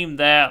team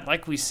that,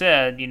 like we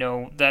said,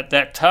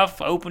 that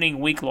tough opening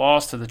week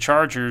loss to the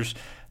Chargers,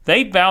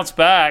 they bounced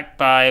back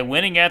by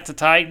winning at the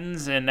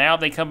Titans, and now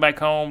they come back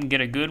home,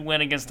 get a good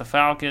win against the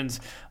Falcons.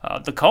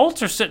 The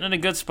Colts are sitting in a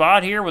good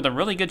spot here with a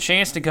really good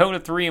chance to go to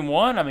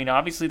 3-1. I mean,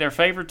 obviously they're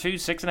favored too,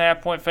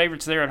 6.5-point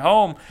favorites there at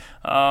home.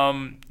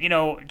 John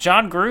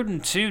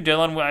Gruden too,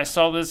 Dylan. I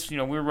saw this. We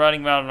were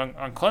writing about it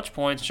on Clutch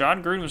Points.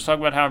 John Gruden was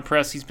talking about how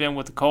impressed he's been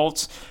with the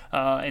Colts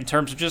in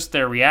terms of just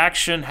their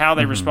reaction, how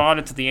they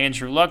responded to the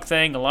Andrew Luck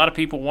thing. A lot of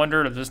people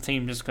wondered if this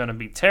team just going to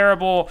be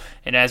terrible,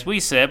 and as we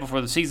said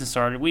before the season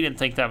started, we didn't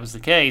think that was the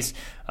case.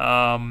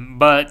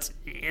 But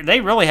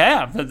they really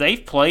have.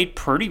 They've played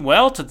pretty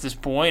well to this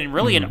point, and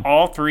really in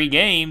all 3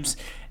 games.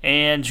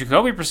 And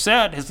Jacoby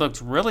Brissett has looked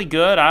really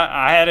good.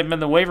 I had him in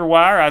the waiver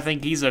wire. I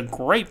think he's a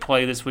great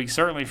play this week,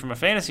 certainly from a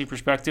fantasy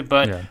perspective.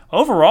 But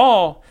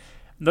overall,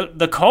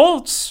 the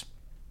Colts,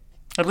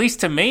 at least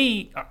to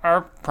me,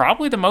 are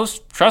probably the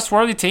most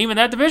trustworthy team in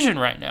that division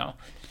right now.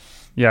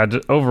 Yeah,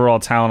 overall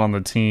talent on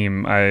the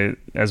team,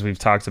 as we've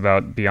talked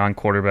about, beyond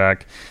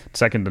quarterback,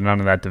 second to none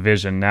in that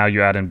division. Now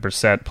you add in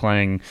Brissett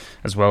playing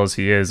as well as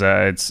he is.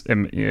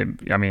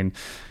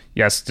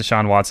 Yes,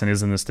 Deshaun Watson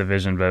is in this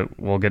division, but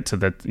we'll get to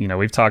the,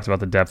 we've talked about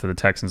the depth of the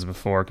Texans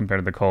before compared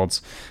to the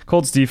Colts.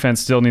 Colts defense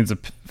still needs to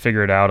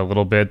figure it out a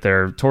little bit.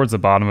 They're towards the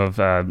bottom of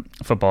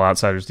Football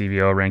Outsiders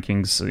DVO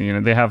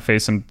rankings. They have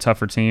faced some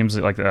tougher teams,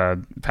 like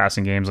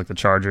passing games like the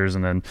Chargers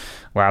and then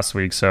last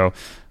week. So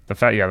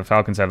the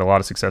Falcons had a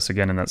lot of success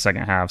again in that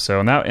second half. So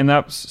in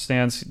that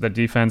stance, the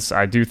defense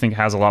I do think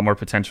has a lot more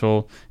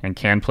potential and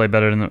can play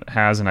better than it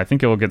has, and I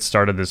think it will get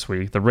started this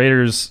week. The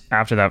Raiders,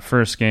 after that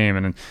first game,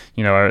 and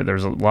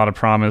there's a lot of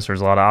promise,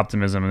 there's a lot of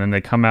optimism, and then they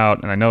come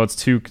out, and I know it's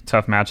 2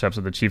 tough matchups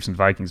with the Chiefs and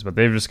Vikings, but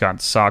they've just gotten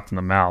socked in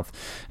the mouth.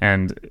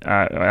 And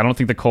I don't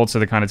think the Colts are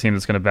the kind of team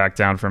that's going to back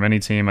down from any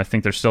team. I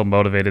think they're still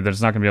motivated.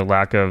 There's not going to be a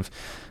lack of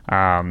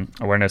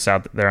awareness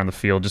out there on the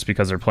field just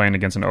because they're playing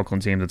against an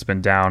Oakland team that's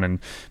been down and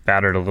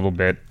battered a little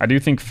bit. I do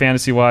think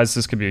fantasy-wise,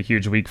 this could be a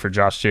huge week for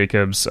Josh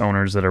Jacobs,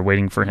 owners that are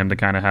waiting for him to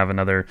kind of have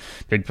another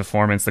big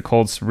performance. The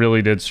Colts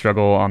really did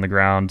struggle on the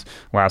ground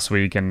last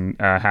week and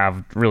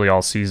have really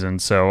all season.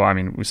 So,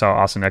 we saw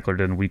Austin Eckler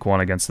did in week 1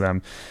 against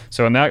them.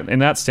 So in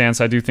that stance,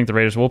 I do think the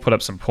Raiders will put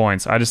up some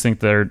points. I just think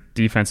their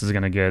defense is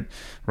going to get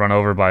run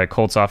over by a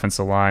Colts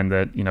offensive line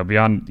that,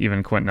 beyond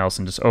even Quentin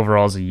Nelson, just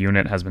overall as a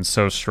unit has been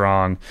so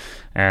strong.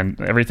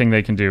 And everything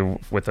they can do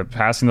with the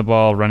passing the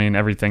ball, running,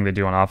 everything they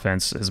do on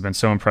offense has been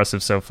so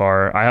impressive so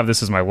far. I have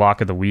this as my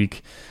lock of the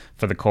week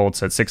for the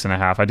Colts at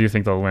 6.5. I do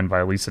think they'll win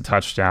by at least a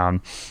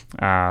touchdown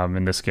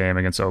in this game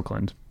against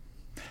Oakland.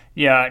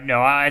 Yeah,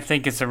 no, I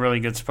think it's a really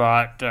good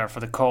spot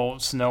for the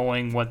Colts,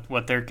 knowing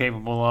what they're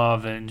capable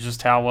of and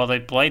just how well they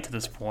played to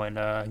this point.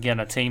 Again,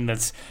 a team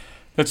that's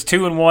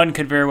 2-1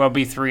 could very well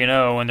be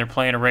 3-0, and they're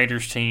playing a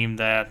Raiders team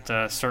that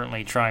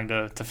certainly trying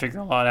to figure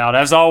a lot out.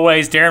 As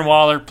always, Darren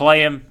Waller,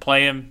 play him.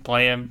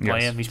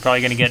 He's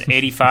probably going to get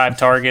 85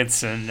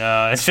 targets, and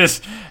it's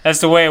just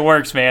that's the way it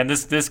works, man.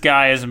 This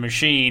guy is a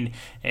machine,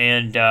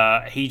 and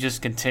he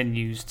just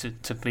continues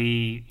to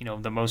be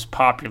the most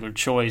popular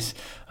choice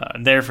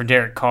there for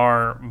Derek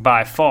Carr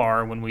by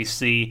far. When we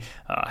see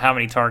how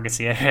many targets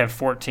he had,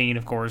 14,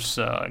 of course,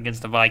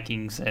 against the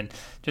Vikings, and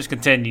just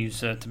continues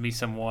to be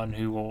someone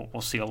who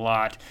we'll see a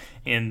lot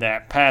in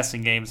that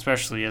passing game,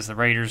 especially as the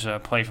Raiders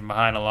play from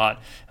behind a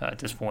lot at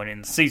this point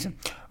in the season.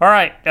 All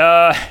right,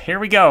 here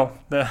we go.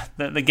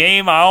 The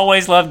game I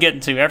always love getting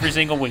to every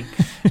single week.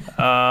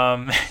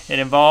 It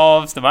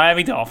involves the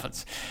Miami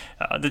Dolphins.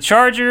 The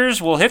Chargers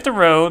will hit the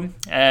road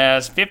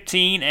as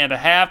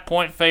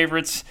 15.5-point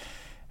favorites.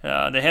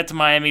 They head to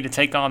Miami to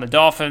take on the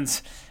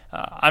Dolphins.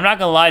 I'm not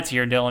going to lie to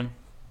you, Dylan.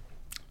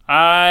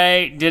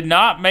 I did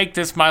not make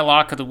this my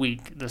lock of the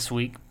week this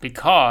week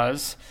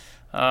because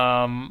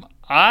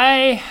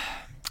I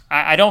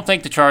don't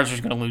think the Chargers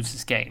are going to lose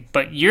this game.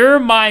 But your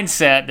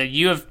mindset that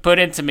you have put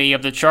into me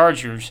of the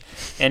Chargers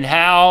and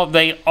how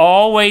they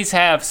always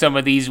have some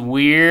of these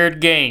weird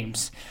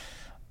games.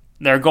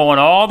 They're going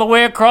all the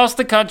way across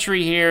the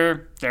country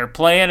here. They're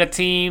playing a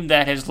team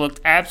that has looked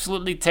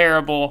absolutely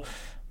terrible.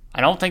 I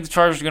don't think the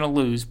Chargers are going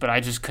to lose, but I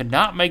just could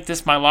not make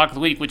this my lock of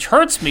the week, which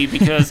hurts me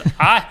because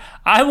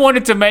I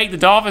wanted to make the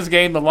Dolphins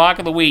game the lock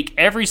of the week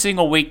every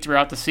single week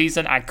throughout the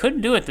season. I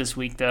couldn't do it this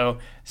week, though.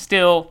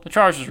 Still, the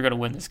Chargers are going to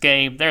win this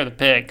game. They're the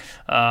pick.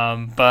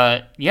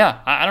 But, yeah,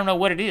 I don't know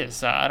what it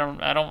is. I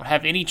don't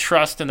have any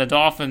trust in the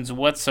Dolphins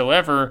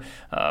whatsoever,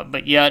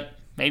 but yet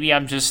maybe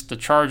the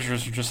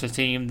Chargers are just a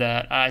team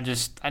that I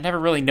never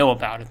really know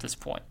about at this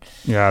point.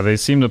 Yeah, they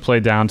seem to play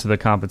down to the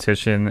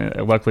competition.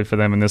 Luckily for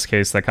them, in this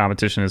case, that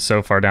competition is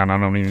so far down, I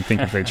don't even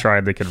think if they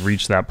tried, they could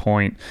reach that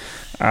point.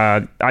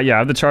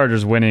 The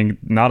Chargers winning,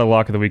 not a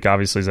lock of the week,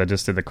 obviously, as I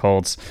just did the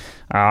Colts.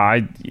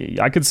 I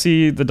could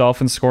see the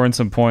Dolphins scoring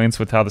some points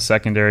with how the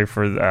secondary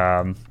for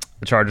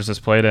the Chargers has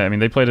played it. I mean,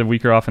 they played a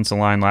weaker offensive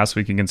line last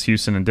week against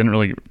Houston and didn't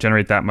really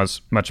generate that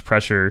much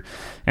pressure.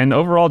 And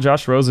overall,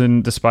 Josh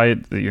Rosen,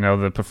 despite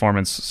the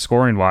performance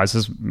scoring wise,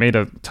 has made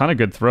a ton of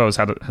good throws.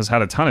 Has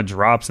had a ton of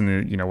drops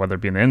in the whether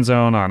it be in the end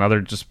zone, on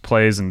other just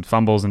plays and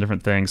fumbles and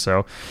different things.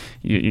 So,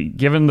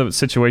 given the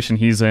situation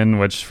he's in,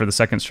 which for the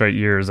second straight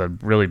year is a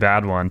really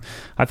bad one,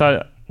 I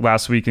thought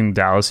last week in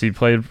Dallas, he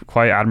played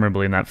quite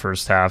admirably in that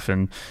first half,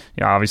 and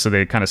obviously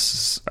they kind of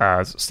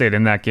stayed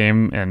in that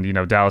game, and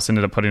Dallas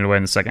ended up putting it away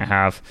in the second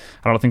half.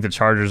 I don't think the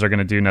Chargers are going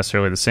to do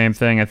necessarily the same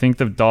thing. I think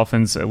the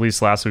Dolphins, at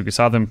least last week, we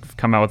saw them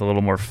come out with a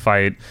little more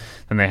fight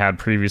than they had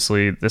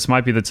previously. This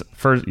might be the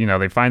first,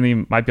 they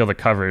finally might be able to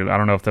cover it. I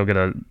don't know if they'll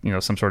get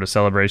some sort of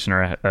celebration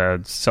or a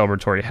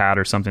celebratory hat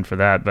or something for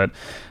that, but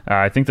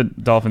I think the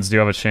Dolphins do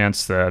have a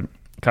chance to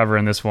cover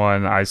in this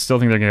one. I still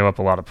think they're going to give up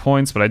a lot of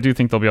points, but I do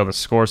think they'll be able to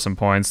score some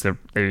points. They'll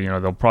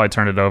probably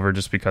turn it over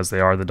just because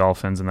they are the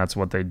Dolphins and that's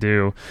what they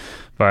do.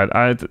 But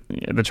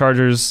the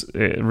Chargers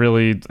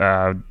really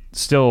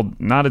still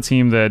not a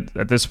team that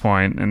at this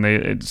point, and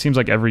it seems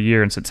like every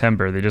year in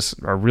September they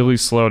just are really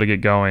slow to get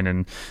going,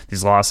 and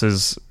these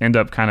losses end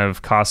up kind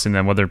of costing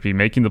them, whether it be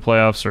making the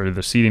playoffs or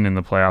the seeding in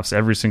the playoffs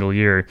every single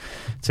year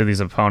to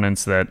these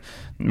opponents that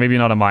maybe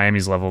not on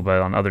Miami's level,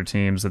 but on other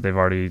teams that they've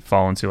already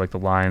fallen to, like the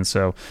Lions.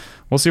 So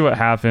we'll see what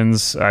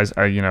happens.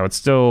 It's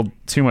still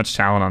too much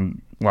talent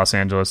on Los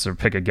Angeles to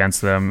pick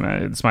against them.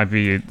 This might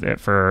be,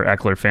 for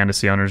Eckler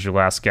fantasy owners, your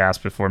last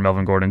gasp before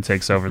Melvin Gordon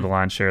takes over the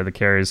lion's share of the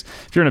carries.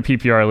 If you're in a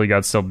PPR league,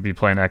 I'd still be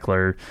playing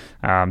Eckler.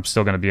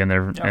 Still going to be in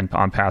there and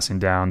on passing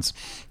downs.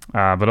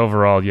 But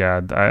overall,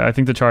 I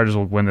think the Chargers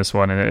will win this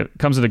one, and it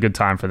comes at a good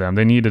time for them.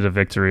 They needed a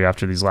victory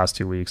after these last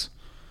 2 weeks.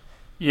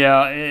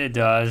 Yeah, it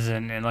does,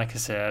 and like I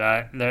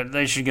said,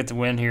 they should get the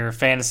win here,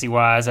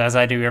 fantasy-wise, as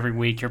I do every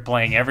week. You're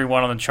playing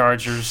everyone on the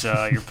Chargers.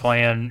 You're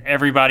playing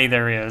everybody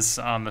there is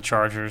on the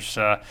Chargers,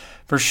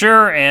 for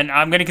sure, and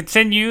I'm going to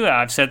continue.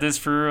 I've said this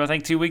for, I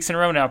think, 2 weeks in a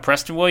row now.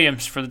 Preston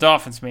Williams for the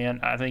Dolphins,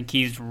 man. I think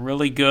he's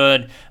really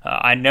good.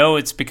 I know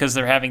it's because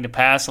they're having to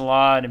pass a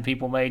lot, and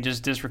people may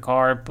just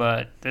disregard,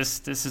 but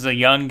this is a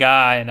young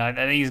guy, and I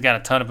think he's got a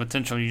ton of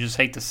potential. You just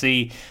hate to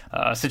see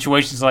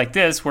situations like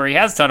this where he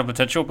has a ton of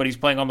potential, but he's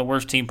playing on the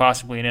worst team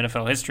possibly in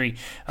NFL history,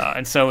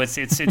 and so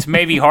it's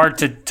maybe hard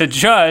to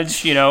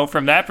judge,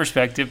 from that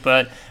perspective.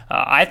 But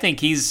I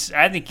think he's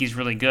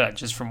really good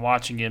just from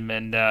watching him,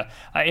 and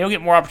he'll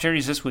get more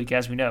opportunities this week,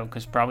 as we know,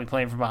 because probably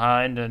playing from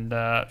behind, and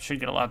should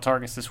get a lot of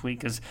targets this week.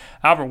 Because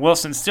Albert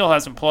Wilson still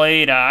hasn't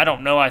played. I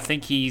don't know. I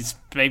think he's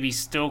maybe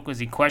still, is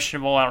he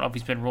questionable? I don't know if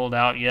he's been ruled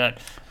out yet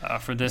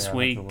for this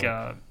week.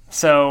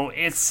 So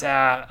it's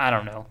I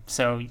don't know.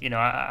 So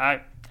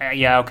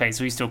okay,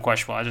 so he's still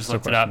questionable. I just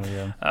looked it up.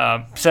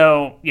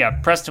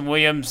 Preston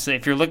Williams,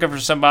 if you're looking for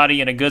somebody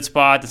in a good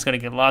spot that's going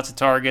to get lots of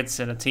targets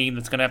and a team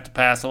that's going to have to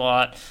pass a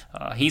lot,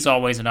 he's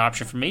always an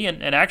option for me,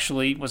 and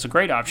actually was a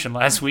great option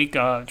last week.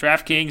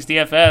 DraftKings,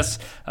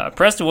 DFS,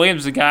 Preston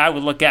Williams is a guy I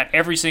would look at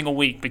every single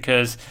week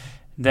because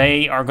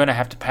they are going to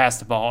have to pass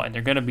the ball, and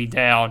they're going to be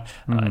down,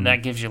 and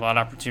that gives you a lot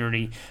of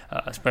opportunity,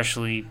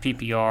 especially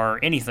PPR,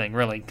 anything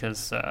really,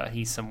 because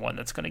he's someone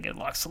that's going to get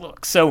lots of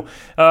looks. So,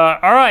 all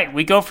right,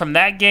 we go from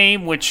that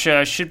game, which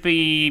should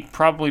be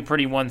probably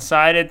pretty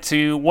one-sided,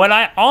 to what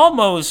I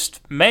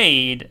almost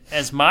made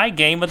as my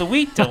game of the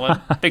week,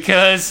 Dylan,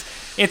 because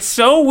it's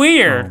so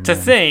weird to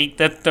think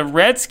that the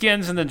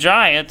Redskins and the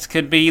Giants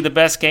could be the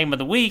best game of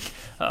the week,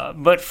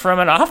 but from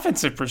an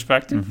offensive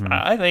perspective,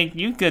 I think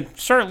you could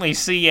certainly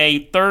see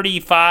a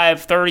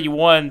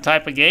 35-31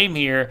 type of game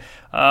here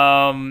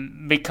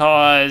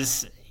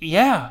because,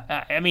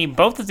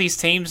 both of these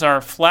teams are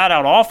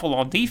flat-out awful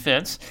on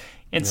defense.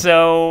 And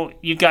so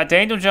you've got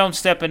Daniel Jones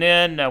stepping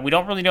in. We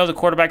don't really know the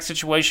quarterback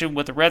situation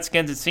with the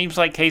Redskins. It seems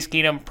like Case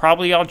Keenum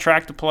probably on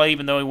track to play,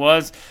 even though he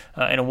was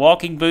in a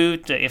walking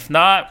boot. If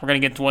not, we're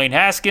going to get Dwayne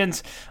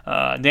Haskins.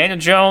 Daniel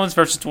Jones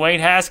versus Dwayne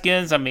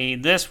Haskins. I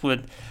mean, this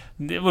would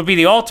it would be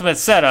the ultimate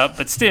setup,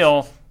 but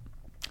still,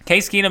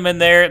 Case Keenum in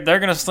there, they're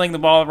going to sling the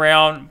ball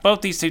around.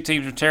 Both these two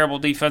teams are terrible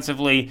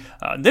defensively.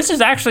 This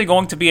is actually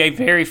going to be a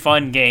very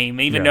fun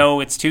game, even though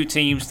it's two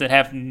teams that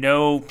have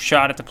no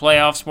shot at the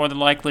playoffs, more than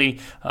likely.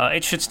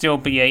 It should still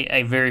be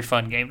a very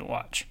fun game to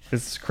watch.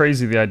 It's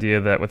crazy, the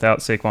idea that without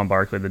Saquon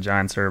Barkley, the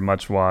Giants are a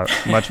much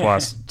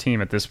worse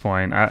team at this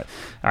point.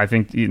 I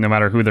think no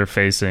matter who they're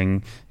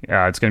facing,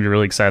 it's going to be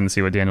really exciting to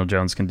see what Daniel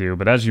Jones can do.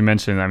 But as you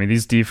mentioned, I mean,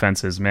 these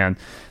defenses, man,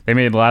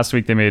 last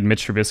week they made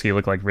Mitch Trubisky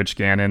look like Rich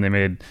Gannon. They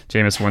made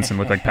Jameis Winston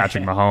look like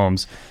Patrick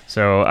Mahomes.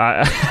 So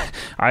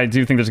I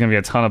do think there's going to be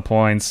a ton of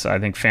points. I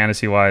think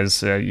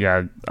fantasy-wise,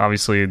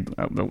 obviously,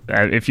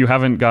 if you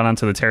haven't gone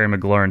onto the Terry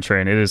McLaurin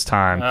train, it is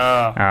time.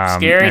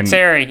 Scary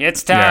Terry,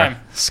 it's time. Yeah,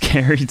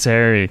 scary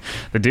Terry.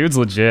 The dude's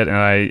legit,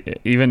 and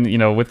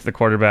even with the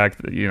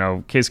quarterback,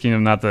 Case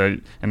Keenum not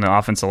in the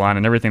offensive line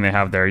and everything they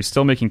have there, he's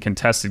still making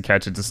contested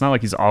catches. It's not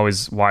like he's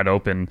always wide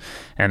open,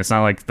 and it's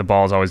not like the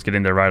ball is always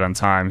getting there right on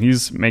time.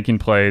 He's making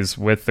plays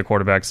with the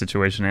quarterback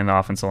situation and the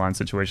offensive line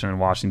situation in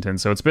Washington,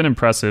 so it's been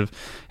impressive.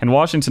 And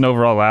Washington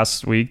overall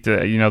last week,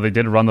 they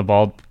did run the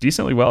ball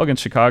decently well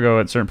against Chicago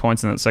at certain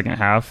points in that second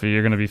half.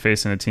 You're going to be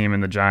facing a team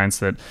in the Giants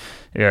that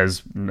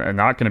is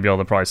not going to be able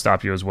to probably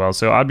stop you as well.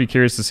 So I'd be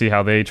curious to see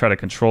how they try to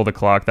control the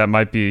clock. That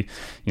might be,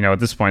 at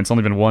this point, it's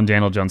only been one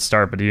Daniel Jones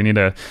start, but do you need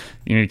to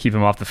keep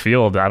him off the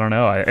field? I don't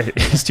know.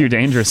 He's too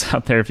dangerous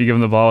out there if you give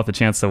him the ball with a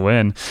chance to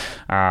win.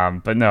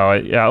 But no,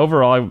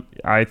 overall,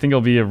 I think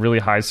it'll be a really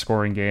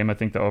high-scoring game. I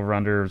think the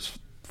over-under is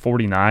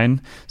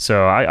 49,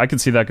 so I could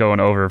see that going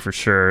over for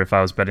sure if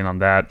I was betting on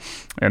that.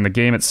 And the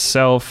game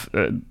itself,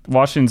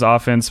 Washington's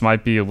offense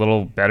might be a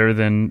little better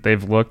than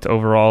they've looked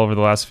overall over the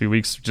last few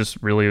weeks, just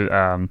really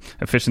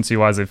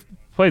efficiency-wise. They've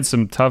played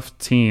some tough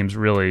teams,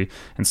 really,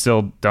 and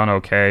still done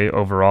okay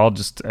overall.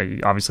 Just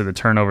obviously the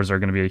turnovers are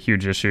going to be a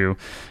huge issue.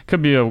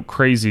 Could be a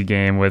crazy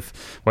game with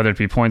whether it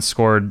be points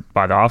scored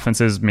by the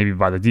offenses, maybe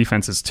by the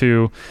defenses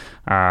too.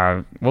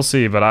 We'll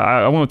see, but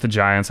I went with the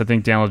Giants. I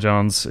think Daniel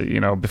Jones,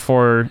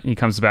 before he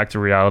comes back to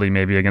reality,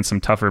 maybe against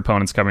some tougher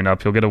opponents coming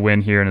up, he'll get a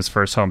win here in his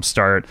first home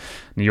start.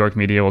 New York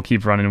media will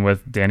keep running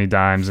with Danny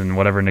Dimes and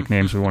whatever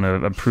nicknames we want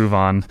to improve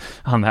on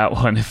that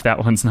one, if that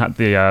one's not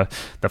the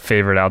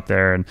favorite out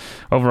there. And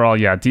overall,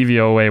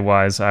 DVOA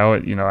wise,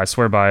 I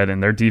swear by it.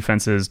 And their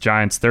defense is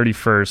Giants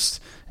 31st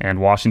and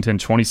Washington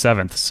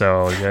 27th.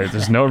 So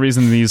there's no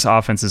reason these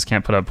offenses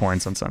can't put up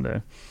points on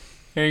Sunday.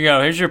 Here you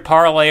go. Here's your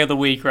parlay of the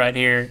week right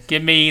here.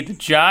 Give me the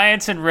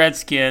Giants and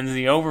Redskins,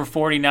 the over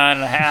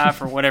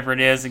 49.5 or whatever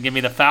it is, and give me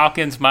the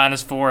Falcons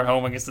 -4 at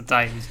home against the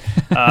Titans.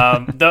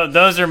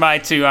 Those are my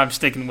two I'm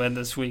sticking with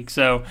this week.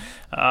 So,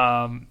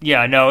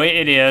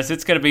 it is.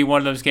 It's going to be one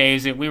of those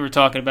games that we were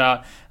talking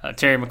about.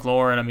 Terry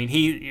McLaurin. I mean,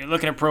 you're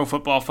looking at Pro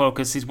Football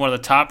Focus. He's one of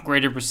the top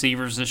graded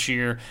receivers this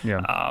year.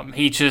 Yeah.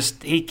 He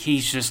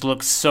just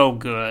looks so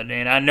good,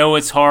 and I know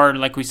it's hard,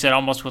 like we said,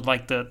 almost with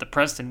like the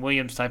Preston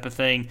Williams type of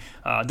thing.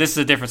 This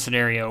is a different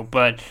scenario,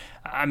 but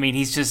I mean,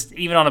 he's just,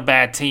 even on a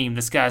bad team,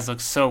 this guy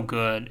looks so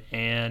good,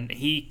 and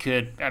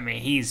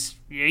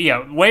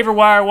waiver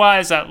wire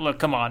wise, look,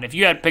 come on, if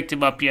you hadn't picked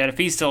him up yet, if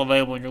he's still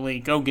available in your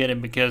league, go get him,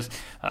 because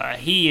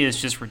he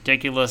is just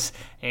ridiculous,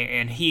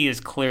 and he is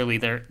clearly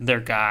their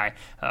guy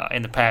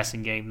in the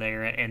passing game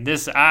there. And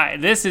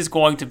this is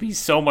going to be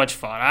so much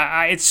fun.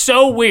 It's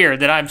so weird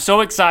that I'm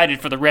so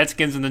excited for the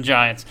Redskins and the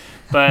Giants,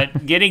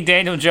 but getting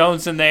Daniel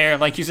Jones in there,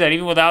 like you said,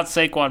 even without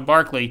Saquon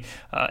Barkley,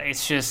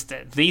 it's just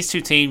these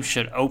two teams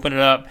should open it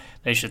up.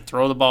 They should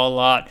throw the ball a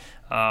lot.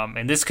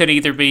 And this could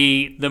either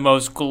be the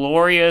most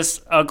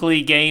glorious,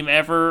 ugly game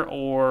ever,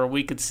 or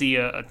we could see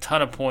a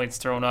ton of points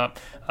thrown up.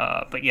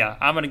 But yeah,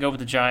 I'm going to go with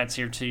the Giants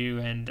here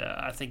too, and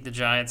I think the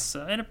Giants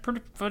in a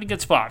pretty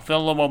good spot,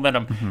 feeling a little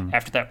momentum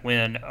after that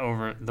win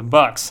over the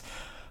Bucs.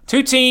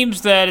 Two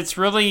teams that it's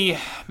really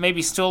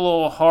maybe still a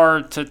little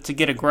hard to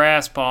get a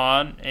grasp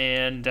on,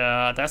 and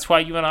that's why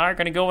you and I are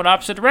going to go in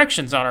opposite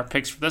directions on our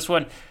picks for this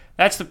one.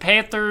 That's the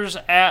Panthers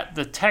at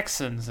the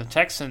Texans. The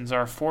Texans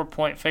are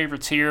 4-point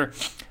favorites here.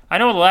 I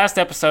know in the last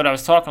episode I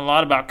was talking a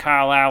lot about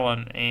Kyle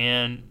Allen,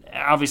 and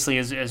obviously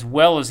as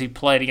well as he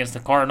played against the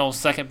Cardinals,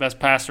 second best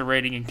passer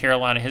rating in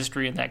Carolina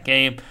history in that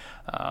game.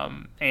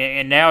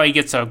 And now he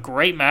gets a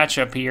great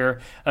matchup here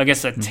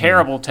against a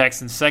terrible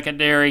Texans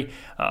secondary.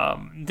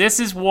 This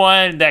is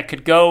one that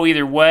could go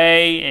either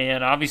way,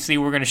 and obviously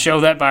we're going to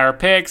show that by our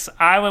picks.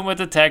 I went with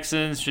the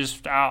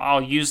Texans.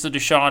 I'll use the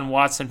Deshaun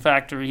Watson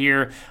factor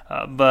here,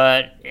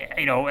 but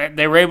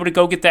they were able to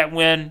go get that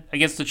win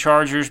against the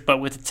Chargers. But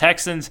with the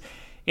Texans,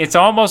 it's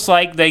almost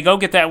like they go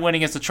get that win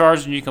against the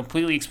Chargers and you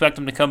completely expect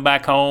them to come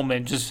back home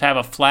and just have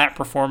a flat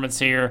performance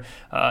here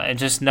and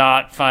just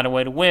not find a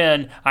way to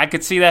win. I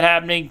could see that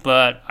happening,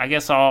 but I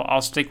guess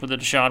I'll stick with the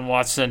Deshaun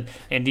Watson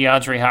and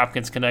DeAndre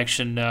Hopkins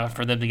connection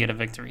for them to get a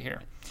victory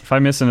here. If I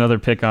miss another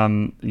pick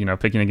on,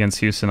 picking against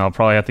Houston, I'll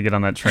probably have to get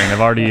on that train. I've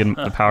already, in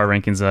the power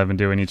rankings that I've been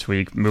doing each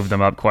week, moved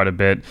them up quite a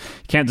bit.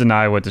 You can't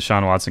deny what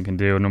Deshaun Watson can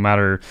do, no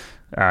matter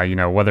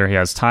whether he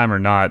has time or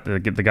not, the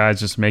guy's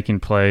just making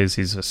plays.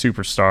 He's a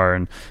superstar,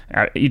 and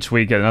each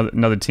week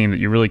another team that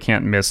you really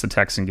can't miss the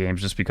Texan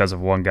games just because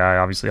of one guy.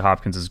 Obviously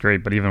Hopkins is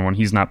great, but even when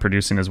he's not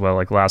producing as well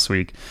like last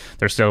week,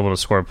 they're still able to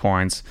score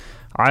points.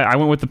 I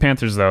went with the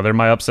Panthers, though. They're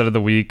my upset of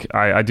the week.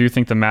 I do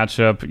think the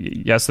matchup,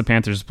 yes, the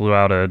Panthers blew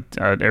out an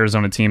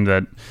Arizona team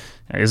that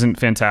isn't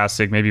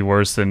fantastic, maybe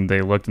worse than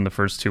they looked in the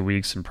first 2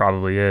 weeks and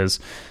probably is.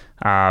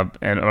 But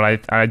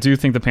I do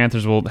think the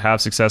Panthers will have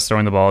success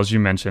throwing the ball, as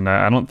you mentioned.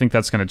 I don't think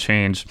that's going to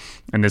change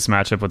in this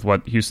matchup with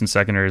what Houston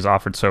secondary has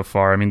offered so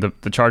far. I mean,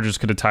 the Chargers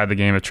could have tied the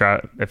game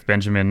if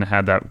Benjamin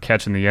had that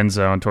catch in the end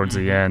zone towards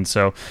the end.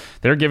 So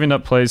they're giving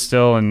up plays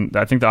still, and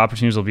I think the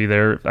opportunities will be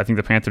there. I think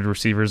the Panthers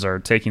receivers are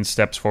taking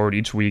steps forward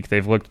each week.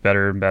 They've looked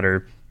better and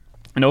better.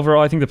 And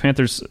overall, I think the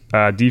Panthers'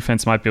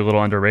 defense might be a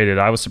little underrated.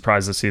 I was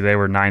surprised to see they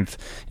were 9th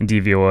in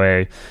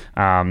DVOA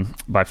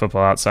by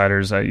Football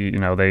Outsiders.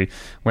 They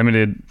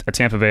limited a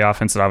Tampa Bay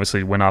offense that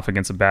obviously went off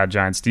against a bad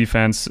Giants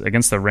defense.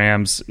 Against the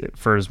Rams,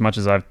 for as much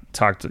as I've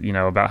talked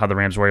about how the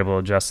Rams were able to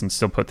adjust and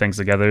still put things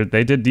together,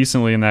 they did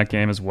decently in that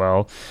game as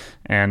well.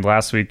 And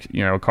last week,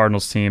 a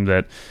Cardinals team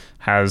that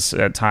has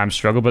at times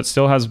struggled, but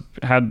still has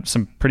had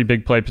some pretty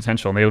big play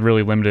potential. And they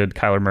really limited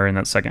Kyler Murray in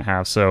that second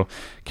half. So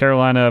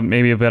Carolina,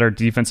 maybe a better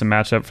defensive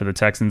matchup for the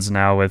Texans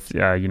now with,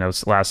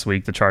 last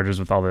week, the Chargers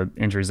with all the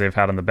injuries they've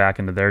had on the back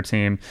end of their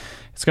team.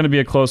 It's going to be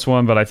a close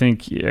one, but I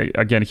think,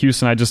 again,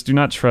 Houston, I just do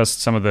not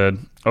trust some of the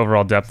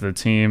overall depth of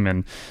the team.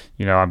 And,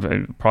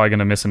 I'm probably going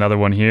to miss another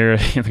one here.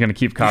 They're going to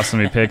keep costing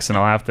me picks, and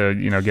I'll have to,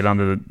 get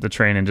onto the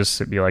train and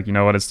just be like, it's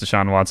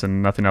Deshaun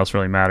Watson. Nothing else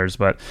really matters.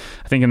 But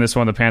I think in this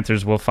one, the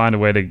Panthers will find a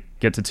way to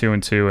get to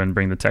 2-2 and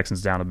bring the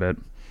Texans down a bit.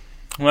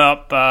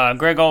 Well,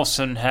 Greg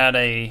Olsen had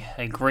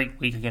a great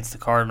week against the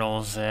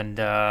Cardinals, and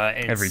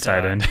every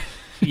tight end.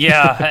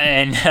 Yeah,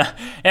 and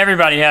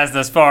everybody has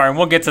thus far, and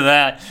we'll get to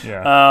that.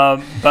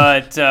 Yeah.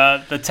 But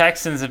the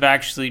Texans have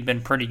actually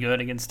been pretty good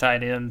against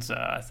tight ends.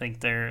 I think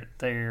they're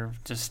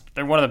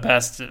one of the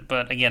best.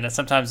 But again,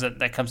 sometimes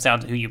that comes down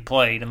to who you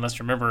played. And let's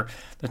remember,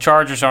 the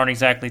Chargers aren't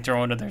exactly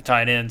throwing to their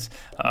tight ends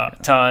a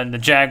ton. The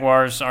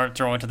Jaguars aren't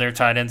throwing to their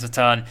tight ends a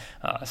ton.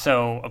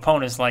 So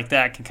opponents like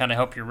that can kind of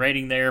help your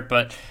rating there.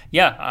 But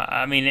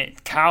yeah,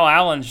 Kyle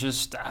Allen's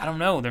just, I don't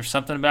know. There's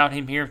something about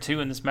him here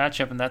too in this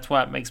matchup, and that's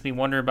why it makes me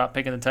wonder about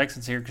picking the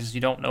Texans here, because you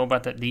don't know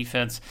about that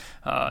defense,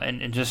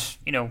 and just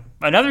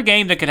another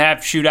game that could have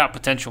shootout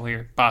potential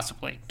here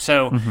possibly.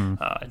 So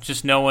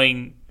just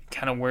knowing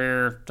kind of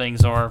where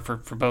things are for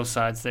both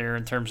sides there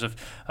in terms of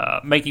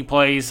making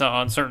plays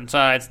on certain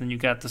sides. And then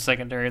you've got the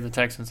secondary of the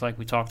Texans like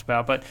we talked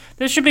about. But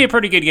this should be a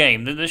pretty good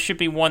game. This should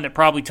be one that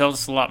probably tells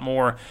us a lot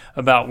more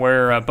about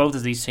where both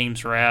of these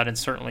teams are at. And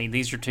certainly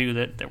these are two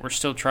that we're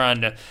still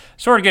trying to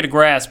sort of get a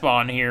grasp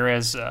on here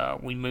as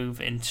we move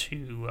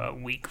into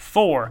week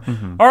 4.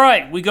 All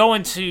right, we go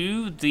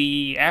into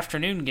the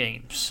afternoon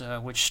games,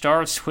 which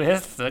starts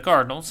with the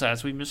Cardinals,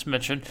 as we just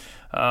mentioned.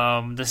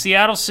 The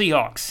Seattle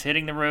Seahawks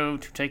hitting the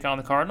road to take on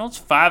the Cardinals.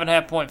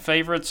 5.5-point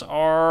favorites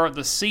are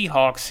the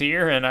Seahawks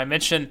here, and I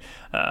mentioned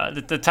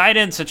the tight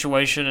end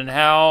situation and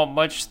how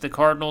much the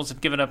Cardinals have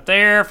given up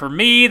there. For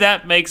me,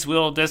 that makes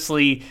Will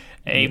Dissly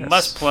a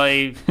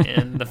must-play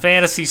in the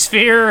fantasy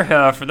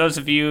sphere. For those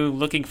of you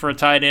looking for a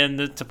tight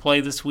end to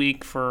play this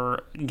week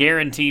for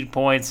guaranteed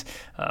points,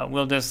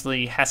 Will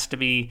Dissly has to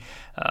be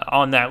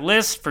on that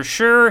list for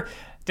sure.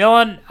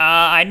 Dylan,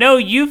 I know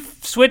you've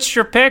switched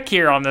your pick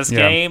here on this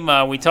game.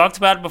 We talked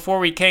about it before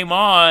we came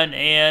on,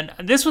 and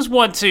this was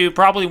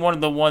probably one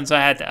of the ones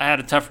I had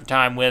a tougher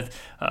time with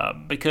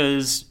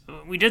because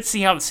we did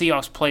see how the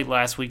Seahawks played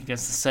last week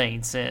against the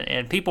Saints,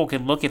 and people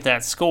can look at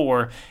that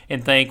score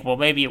and think, well,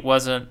 maybe it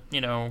wasn't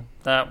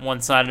that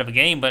one-sided of a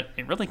game, but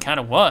it really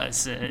kind of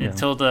was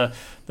until the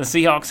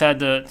Seahawks had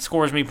to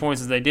score as many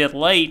points as they did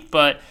late,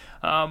 but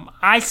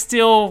I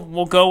still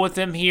will go with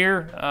them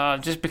here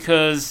just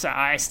because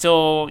I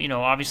still,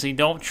 obviously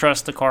don't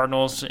trust the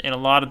Cardinals in a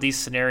lot of these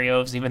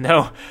scenarios, even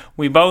though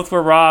we both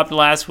were robbed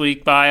last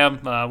week by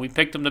them. We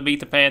picked them to beat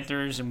the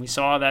Panthers, and we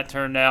saw how that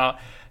turned out.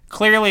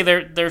 Clearly,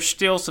 there's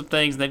still some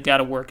things they've got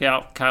to work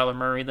out. Kyler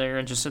Murray there,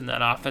 and just in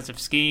that offensive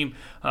scheme,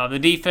 the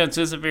defense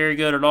isn't very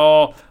good at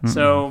all. Mm-hmm.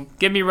 So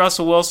give me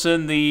Russell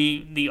Wilson,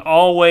 the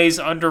always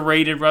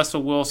underrated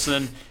Russell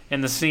Wilson,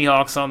 and the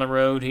Seahawks on the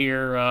road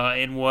here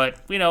in what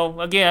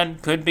again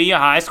could be a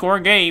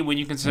high-scoring game when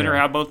you consider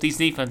how both these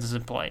defenses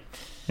have played.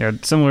 Yeah,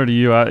 similar to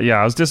you.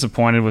 I was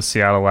disappointed with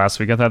Seattle last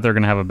week. I thought they were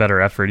going to have a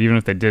better effort, even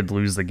if they did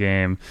lose the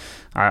game.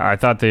 I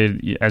thought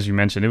they, as you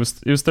mentioned, it was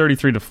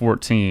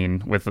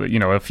 33-14 with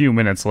a few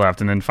minutes left,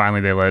 and then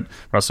finally they let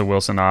Russell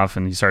Wilson off,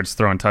 and he starts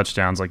throwing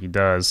touchdowns like he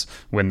does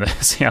when the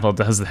Seattle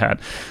does that.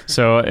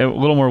 So a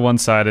little more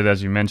one-sided,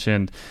 as you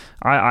mentioned.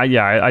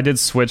 I did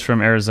switch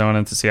from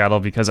Arizona to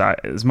Seattle because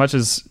as much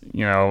as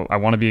I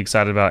want to be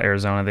excited about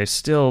Arizona, I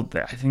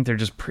think they're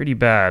just pretty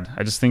bad.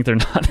 I just think they're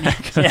not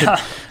that good.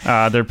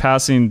 Yeah. Their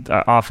passing passing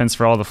offense,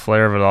 for all the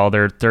flair of it all,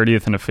 they're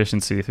 30th in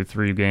efficiency through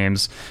 3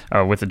 games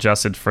with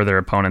adjusted for their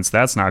opponents.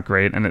 That's not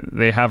great. And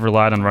they have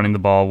relied on running the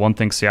ball. One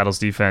thing Seattle's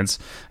defense,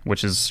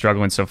 which is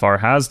struggling so far,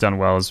 has done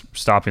well is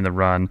stopping the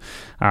run.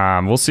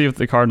 We'll see if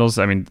the Cardinals,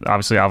 I mean,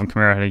 obviously Alvin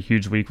Kamara had a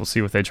huge week. We'll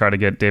see if they try to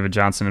get David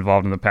Johnson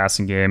involved in the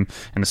passing game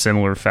in a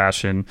similar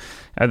fashion.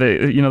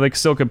 They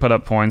still could put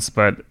up points,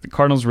 but the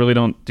Cardinals really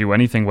don't do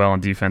anything well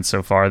on defense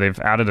so far. They've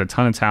added a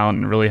ton of talent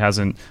and it really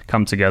hasn't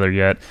come together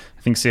yet.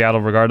 I think Seattle,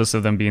 regardless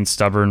of them being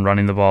stubborn,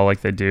 running the ball like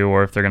they do,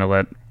 or if they're going to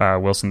let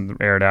Wilson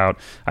air it out,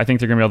 I think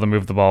they're going to be able to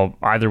move the ball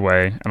either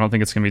way. I don't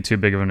think it's going to be too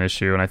big of an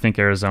issue. And I think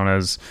Arizona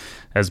is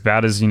as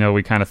bad as,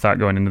 we kind of thought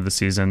going into the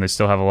season. They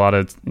still have a lot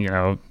of,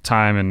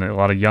 time and a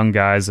lot of young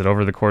guys that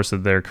over the course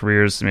of their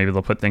careers, maybe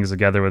they'll put things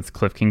together with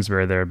Cliff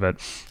Kingsbury there. But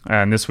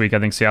and this week, I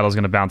think Seattle's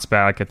going to bounce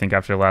back. I think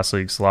after last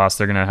week's loss,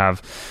 they're going to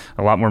have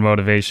a lot more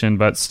motivation.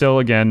 But still,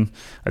 again,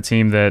 a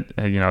team that,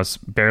 has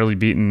barely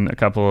beaten a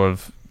couple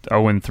of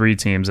 0-3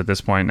 teams at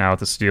this point now with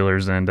the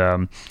Steelers and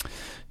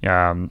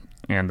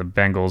the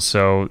Bengals.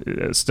 So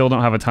still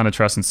don't have a ton of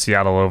trust in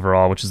Seattle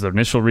overall, which is the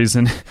initial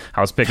reason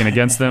I was picking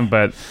against them.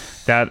 But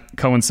that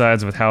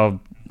coincides with how,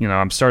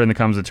 I'm starting to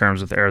come to terms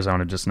with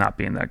Arizona just not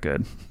being that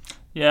good.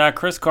 Yeah,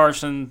 Chris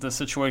Carson, the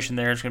situation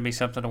there is going to be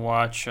something to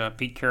watch.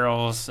 Pete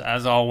Carroll's,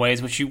 as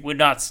always, which you would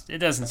not, it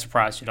doesn't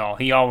surprise you at all.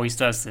 He always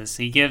does this.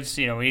 He gives,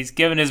 he's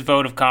given his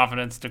vote of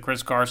confidence to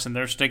Chris Carson.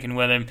 They're sticking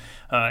with him,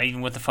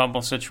 even with the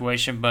fumble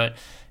situation. But,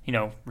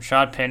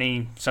 Rashad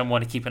Penny,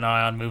 someone to keep an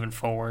eye on moving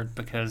forward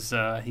because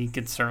he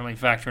could certainly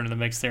factor into the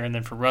mix there. And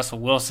then for Russell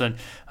Wilson,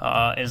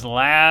 his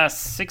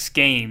last 6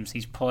 games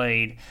he's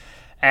played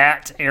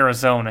at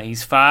Arizona,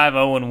 he's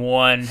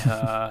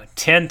 5-0-1,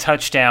 10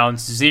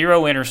 touchdowns,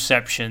 0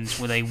 interceptions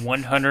with a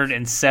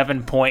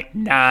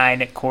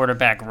 107.9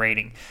 quarterback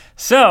rating.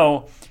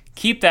 So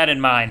keep that in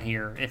mind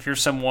here. If you're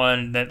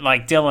someone that,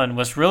 like Dylan,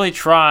 was really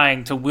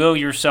trying to will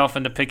yourself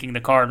into picking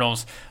the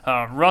Cardinals,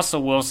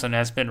 Russell Wilson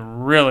has been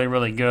really,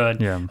 really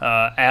good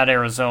at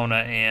Arizona,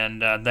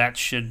 and that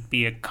should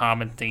be a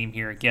common theme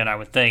here again, I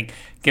would think,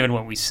 given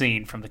what we've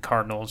seen from the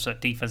Cardinals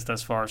defense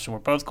thus far. So we're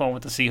both going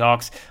with the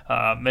Seahawks.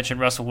 Mentioned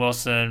Russell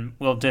Wilson,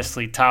 Will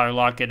Dissly, Tyler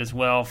Lockett as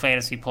well.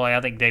 Fantasy play,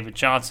 I think David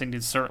Johnson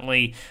is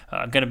certainly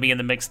going to be in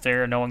the mix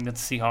there, knowing that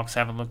the Seahawks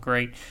haven't looked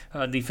great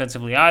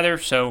defensively either.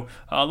 So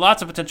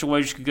lots of potential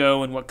ways you could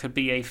go in what could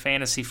be a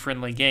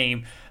fantasy-friendly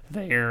game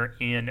there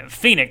in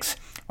Phoenix.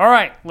 All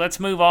right, let's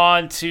move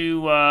on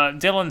to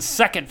Dylan's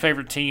second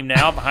favorite team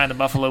now behind the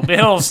Buffalo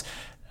Bills.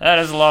 That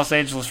is the Los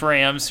Angeles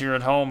Rams here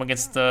at home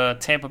against the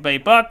Tampa Bay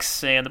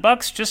Bucks. And the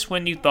Bucks, just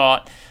when you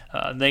thought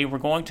they were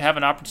going to have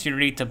an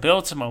opportunity to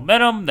build some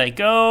momentum, they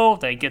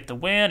get the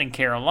win in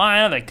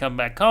Carolina, they come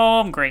back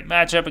home, great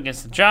matchup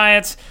against the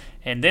Giants,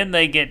 and then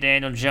they get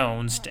Daniel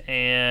Jones,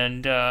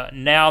 and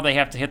now they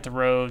have to hit the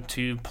road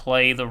to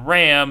play the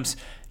Rams.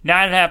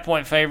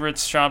 9.5-point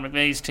favorites, Sean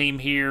McVay's team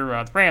here.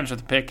 The Rams are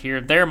the pick here.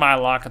 They're my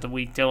lock of the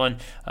week, Dylan.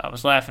 I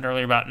was laughing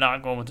earlier about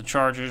not going with the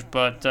Chargers,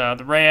 but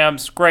the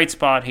Rams, great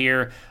spot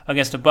here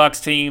against a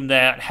Bucs team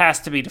that has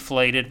to be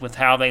deflated with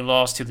how they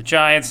lost to the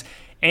Giants,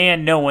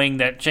 and knowing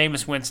that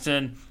Jameis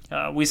Winston,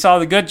 we saw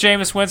the good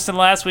Jameis Winston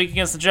last week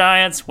against the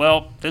Giants.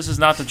 Well, this is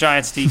not the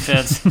Giants'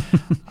 defense.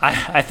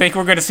 I think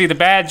we're going to see the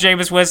bad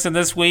Jameis Winston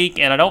this week,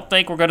 and I don't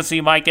think we're going to see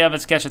Mike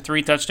Evans catch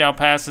 3 touchdown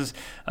passes,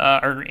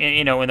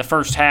 in the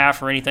first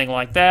half or anything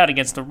like that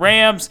against the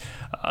Rams.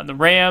 The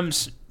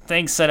Rams,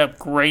 things set up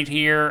great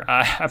here.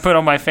 I put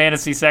on my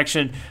fantasy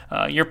section,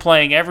 you're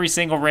playing every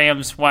single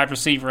Rams wide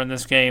receiver in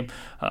this game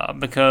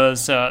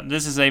because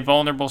this is a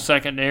vulnerable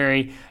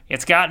secondary.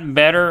 It's gotten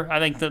better. I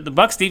think the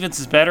Bucs defense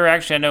is better.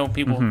 Actually, I know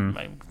people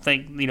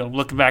think,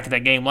 looking back at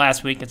that game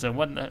last week and say,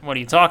 what are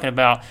you talking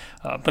about?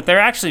 But they're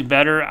actually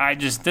better.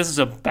 This is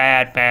a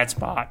bad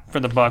spot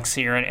for the Bucs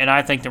here, and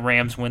I think the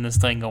Rams win this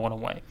thing going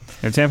away.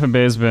 Yeah, Tampa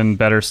Bay has been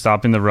better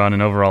stopping the run,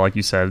 and overall, like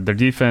you said, their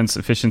defense,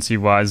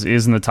 efficiency-wise,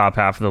 is in the top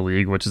half of the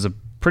league, which is a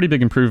pretty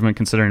big improvement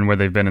considering where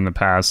they've been in the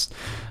past.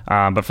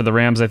 But for the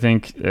Rams, I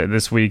think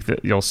this week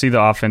that you'll see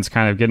the offense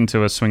kind of get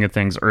into a swing of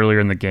things earlier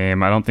in the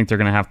game. I don't think they're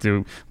going to have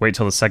to wait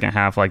till the second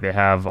half like they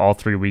have all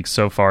 3 weeks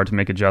so far to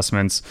make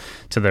adjustments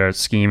to their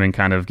scheme and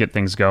kind of get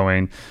things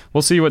going.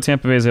 We'll see what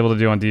Tampa Bay is able to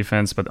do on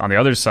defense. But on the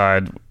other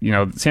side,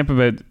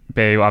 Tampa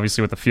Bay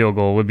obviously with the field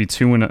goal would be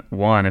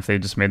 2-1 if they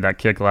just made that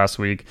kick last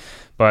week.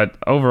 But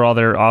overall,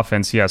 their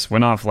offense, yes,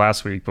 went off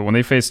last week. But when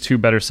they face 2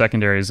 better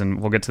secondaries,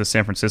 and we'll get to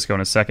San Francisco in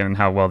a second and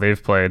how well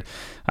they've played,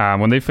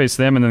 when they face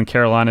them, and then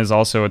Carolina is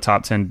also a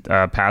top 10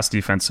 pass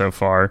defense so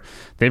far,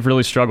 they've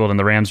really struggled, and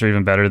the Rams are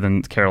even better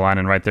than Carolina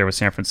and right there with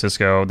San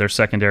Francisco. Their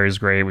secondary is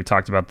great. We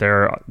talked about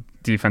their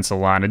defensive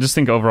line. I just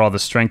think overall the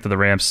strength of the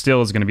Rams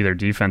still is going to be their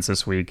defense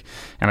this week,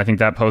 and I think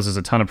that poses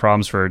a ton of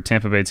problems for a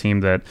Tampa Bay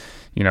team that,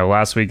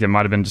 last week it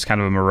might have been just kind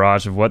of a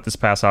mirage of what this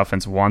pass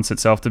offense wants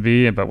itself to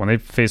be, but when they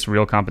face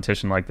real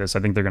competition like this, I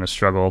think they're going to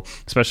struggle,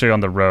 especially on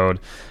the road.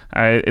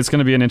 It's going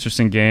to be an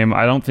interesting game.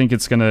 I don't think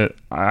it's going to,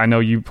 I know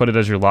you put it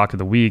as your lock of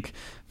the week,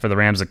 for the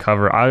Rams to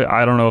cover.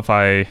 I don't know if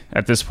I,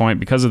 at this point,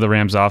 because of the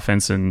Rams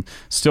offense, and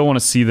still want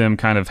to see them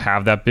kind of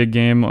have that big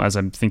game, as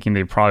I'm thinking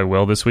they probably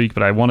will this week,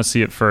 but I want to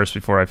see it first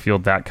before I feel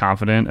that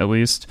confident, at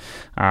least.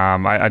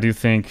 I do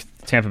think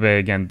Tampa Bay,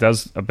 again,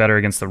 does better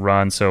against the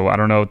run, so I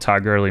don't know,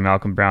 Todd Gurley,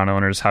 Malcolm Brown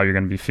owners, how you're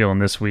going to be feeling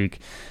this week.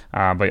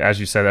 But as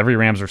you said, every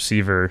Rams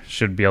receiver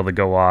should be able to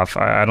go off.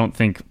 I don't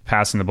think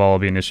passing the ball will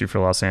be an issue for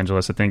Los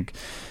Angeles. I think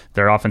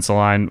their offensive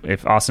line,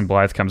 if Austin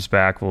Blythe comes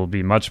back, will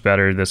be much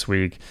better this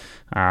week.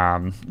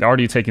 They're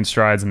already taking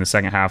strides in the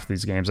second half of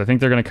these games. I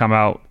think they're going to come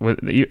out with,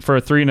 for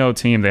a 3-0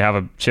 team, they have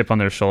a chip on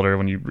their shoulder.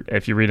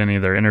 If you read any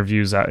of their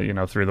interviews,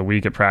 through the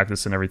week at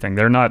practice and everything,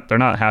 they're not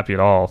happy at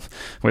all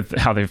with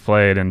how they've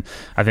played. And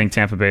I think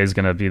Tampa Bay is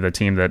going to be the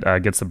team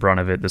that gets the brunt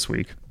of it this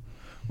week.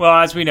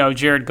 Well, as we know,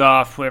 Jared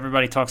Goff,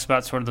 everybody talks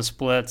about sort of the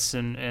splits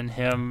and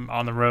him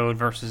on the road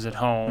versus at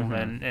home.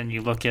 Mm-hmm. And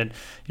you look at,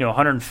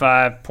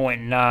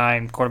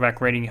 105.9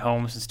 quarterback rating at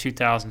home since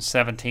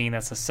 2017.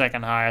 That's the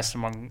second highest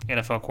among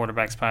NFL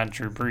quarterbacks behind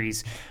Drew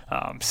Brees.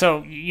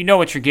 So you know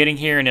what you're getting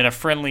here. And in a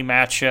friendly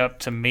matchup,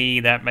 to me,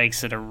 that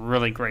makes it a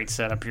really great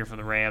setup here for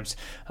the Rams.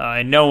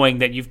 And knowing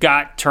that you've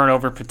got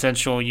turnover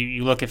potential,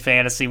 you look at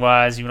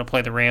fantasy-wise, you want to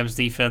play the Rams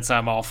defense,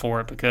 I'm all for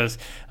it, because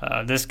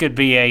this could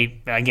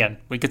be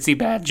we could see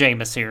bad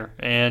Jameis here,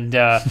 and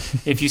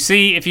if you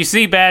see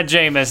bad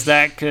Jameis,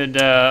 that could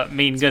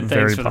mean good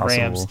things for the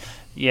Rams.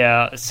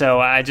 Yeah, so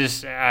I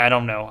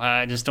don't know.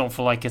 I just don't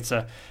feel like it's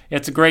a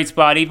great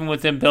spot, even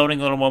with them building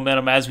a little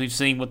momentum, as we've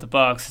seen with the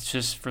Bucs. It's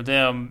just for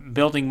them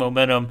building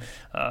momentum.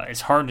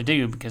 It's hard to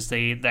do because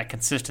that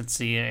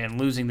consistency and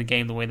losing the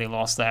game the way they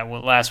lost that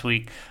last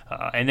week,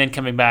 and then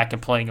coming back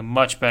and playing a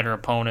much better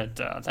opponent.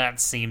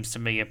 That seems to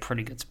me a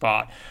pretty good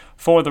spot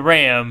for the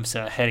Rams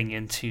heading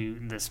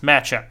into this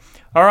matchup.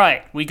 All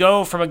right, we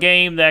go from a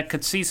game that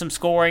could see some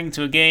scoring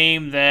to a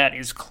game that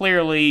is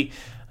clearly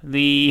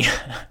the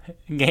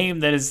game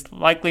that is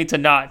likely to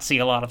not see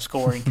a lot of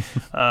scoring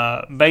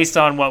based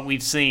on what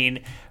we've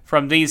seen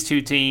from these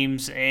two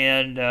teams.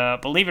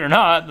 And believe it or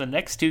not, the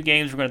next two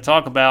games we're going to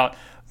talk about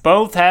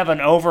both have an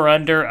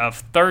over-under of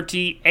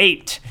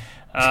 38.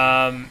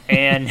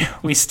 And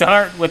we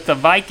start with the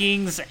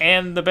Vikings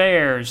and the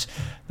Bears.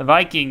 The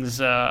Vikings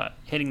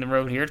hitting the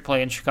road here to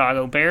play in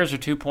Chicago. Bears are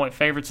 2-point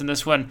favorites in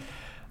this one.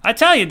 I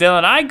tell you,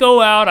 Dylan,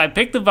 I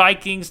pick the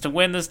Vikings to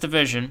win this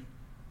division,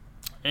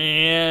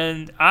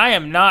 and I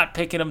am not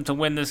picking them to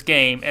win this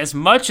game. As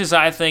much as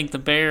I think the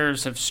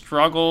Bears have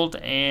struggled,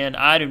 and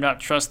I do not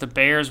trust the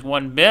Bears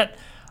one bit,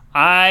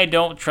 I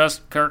don't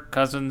trust Kirk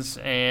Cousins,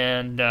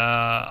 and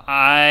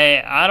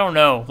I don't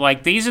know.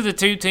 Like, these are the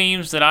two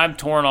teams that I'm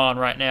torn on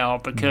right now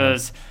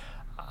because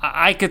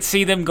I could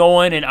see them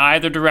going in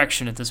either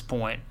direction at this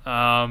point.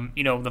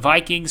 The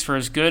Vikings, for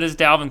as good as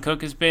Dalvin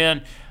Cook has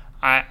been,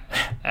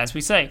 as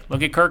we say,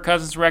 look at Kirk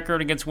Cousins' record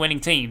against winning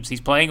teams.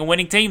 He's playing a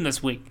winning team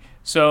this week.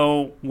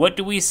 So what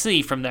do we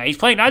see from that? He's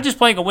not just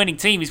playing a winning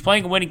team. He's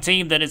playing a winning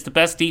team that is the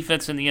best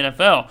defense in the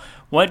NFL.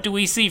 What do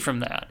we see from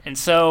that? And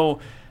so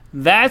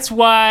that's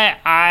why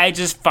I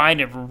just find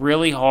it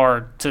really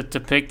hard to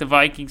pick the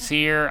Vikings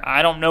here.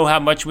 I don't know how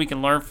much we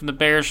can learn from the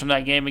Bears from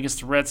that game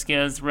against the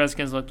Redskins. The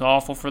Redskins looked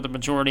awful for the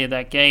majority of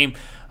that game.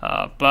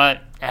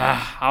 But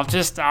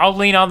I'll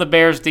lean on the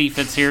Bears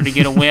defense here to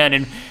get a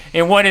win.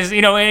 And what is,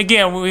 and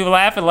again, we were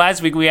laughing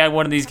last week. We had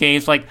one of these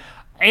games like,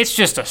 it's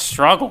just a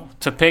struggle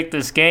to pick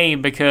this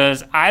game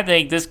because I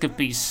think this could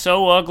be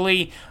so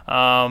ugly.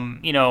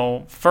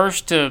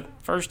 First to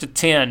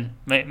 10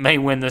 may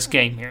win this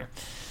game here.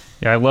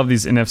 Yeah, I love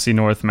these NFC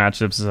North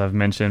matchups, as I've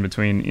mentioned,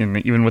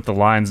 even with the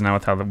Lions now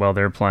with how well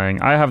they're playing.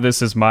 I have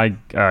this as my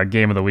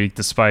game of the week,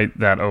 despite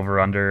that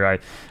over-under.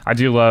 I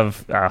do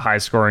love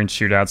high-scoring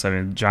shootouts. I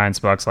mean,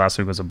 Giants-Bucks last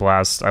week was a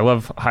blast. I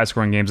love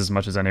high-scoring games as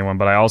much as anyone,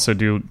 but I also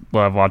do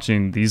love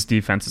watching these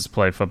defenses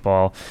play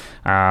football.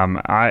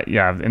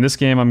 In this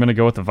game, I'm going to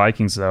go with the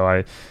Vikings,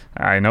 though.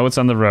 I know it's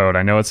on the road.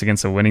 I know it's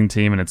against a winning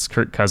team, and it's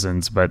Kirk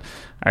Cousins, but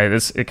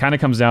it kind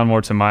of comes down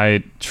more to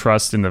my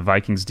trust in the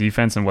Vikings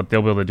defense and what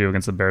they'll be able to do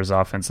against the Bears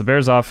offense. The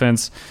Bears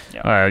offense,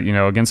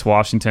 against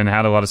Washington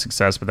had a lot of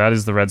success, but that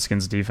is the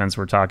Redskins defense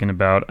we're talking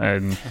about.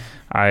 And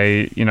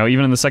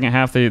even in the second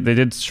half, they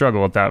did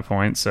struggle at that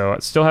point. So I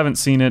still haven't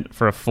seen it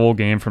for a full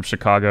game from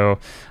Chicago.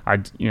 I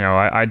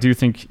do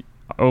think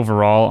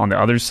overall, on the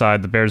other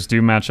side, the Bears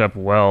do match up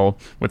well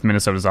with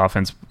Minnesota's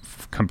offense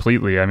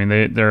completely. I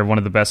mean, they're one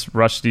of the best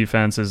rush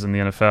defenses in the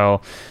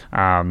NFL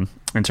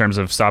in terms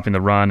of stopping the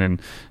run,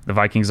 and the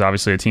Vikings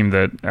obviously a team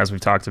that, as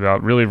we've talked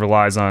about, really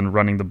relies on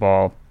running the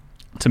ball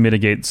to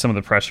mitigate some of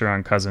the pressure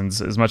on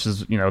Cousins. As much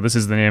as, this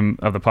is the name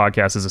of the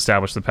podcast, is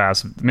establish the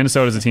pass.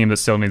 Minnesota is a team that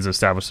still needs to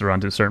establish the run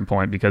to a certain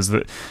point because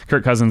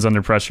Kirk Cousins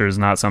under pressure is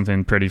not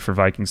something pretty for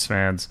Vikings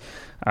fans.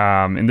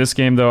 In this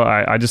game, though,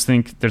 I just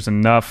think there's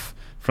enough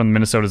from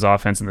Minnesota's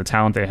offense and the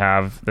talent they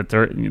have, that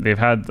they've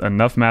had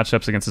enough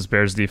matchups against this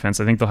Bears defense.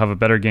 I think they'll have a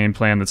better game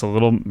plan that's a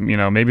little,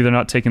 maybe they're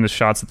not taking the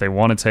shots that they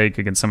want to take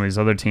against some of these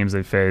other teams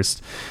they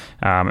faced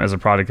as a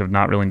product of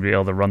not really being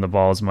able to run the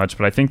ball as much.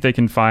 But I think they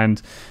can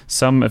find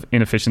some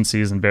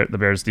inefficiencies in the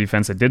Bears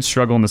defense. They did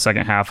struggle in the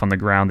second half on the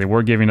ground. They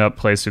were giving up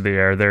plays through the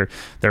air.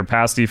 Their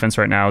pass defense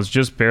right now is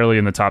just barely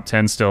in the top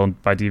 10 still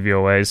by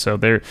DVOA. So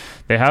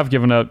they have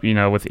given up,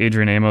 with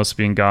Adrian Amos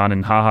being gone,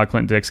 and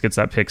Clint Dix gets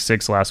that pick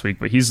 6 last week,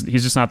 but he's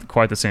just not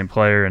quite the same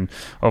player. And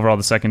overall,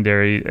 the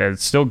secondary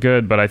is still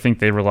good, but I think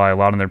they rely a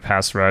lot on their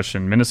pass rush.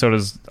 And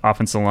Minnesota's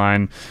offensive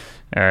line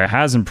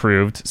has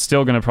improved.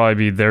 Still going to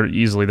probably be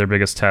easily their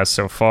biggest test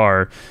so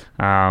far.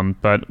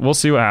 But we'll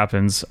see what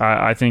happens.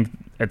 I think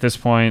at this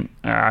point,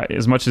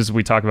 as much as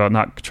we talk about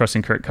not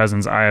trusting Kirk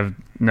Cousins, I have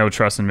no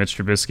trust in Mitch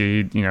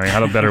Trubisky. He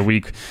had a better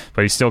week,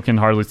 but he still can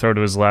hardly throw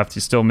to his left.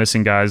 He's still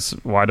missing guys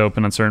wide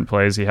open on certain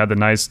plays. He had the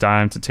nice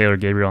dime to Taylor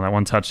Gabriel on that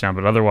one touchdown,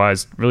 but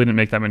otherwise really didn't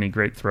make that many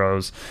great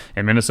throws.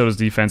 And Minnesota's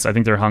defense, I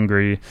think they're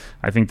hungry.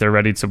 I think they're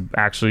ready to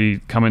actually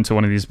come into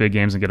one of these big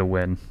games and get a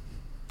win.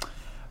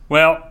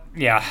 Well,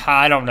 yeah,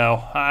 I don't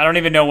know. I don't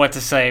even know what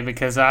to say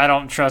because I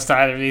don't trust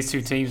either of these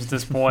two teams at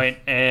this point.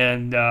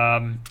 And,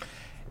 the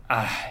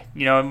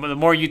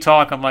more you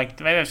talk, I'm like,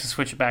 maybe I should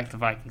switch it back to the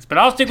Vikings. But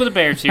I'll stick with the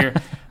Bears here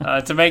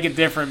to make it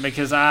different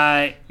because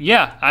I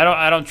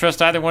don't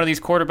trust either one of these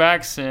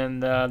quarterbacks,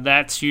 and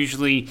that's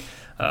usually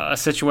a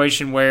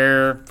situation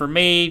where, for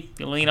me,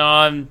 you lean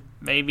on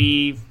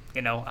maybe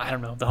I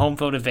don't know, the home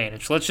field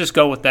advantage. Let's just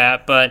go with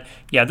that. But,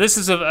 yeah, this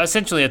is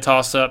essentially a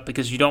toss-up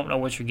because you don't know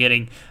what you're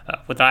getting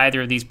with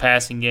either of these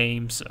passing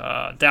games.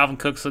 Dalvin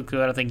Cook's looked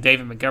good. I think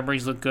David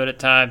Montgomery's looked good at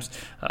times.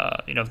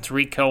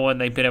 Tariq Cohen,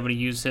 they've been able to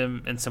use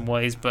him in some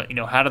ways. But,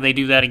 how do they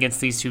do that against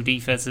these two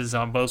defenses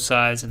on both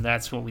sides? And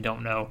that's what we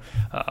don't know.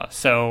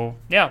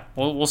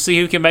 We'll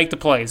see who can make the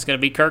play. It's going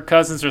to be Kirk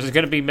Cousins or is it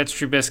going to be Mitch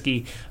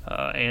Trubisky?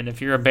 And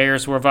if you're a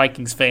Bears or a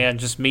Vikings fan,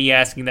 just me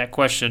asking that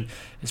question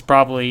is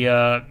probably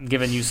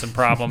giving you some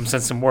problems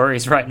and some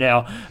worries right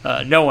now,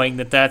 knowing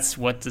that that's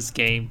what this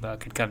game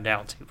could come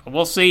down to. But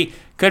we'll see.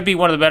 Could be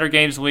one of the better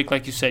games of the week,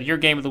 like you said. Your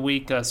game of the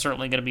week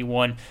certainly going to be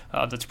one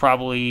that's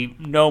probably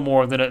no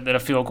more than a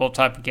field goal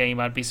type of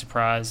game. I'd be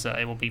surprised.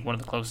 It will be one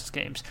of the closest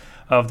games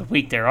of the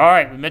week there. All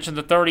right, we mentioned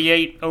the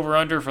 38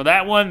 over-under for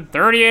that one,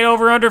 38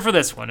 over-under for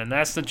this one, and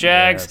that's the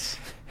Jags. Yes.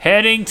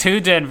 Heading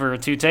to Denver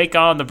to take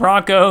on the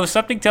Broncos.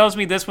 Something tells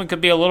me this one could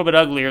be a little bit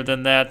uglier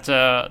than that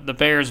the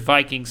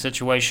Bears-Vikings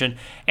situation.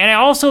 And I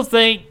also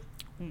think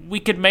we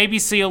could maybe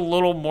see a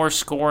little more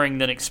scoring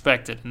than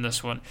expected in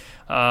this one.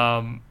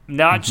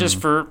 Not just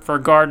for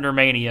Gardner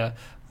Mania,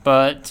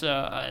 but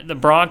the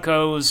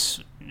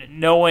Broncos,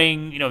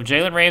 knowing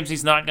Jalen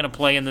Ramsey's not going to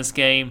play in this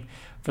game.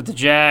 For the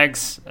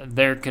Jags,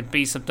 there could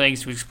be some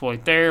things to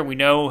exploit there. We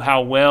know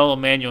how well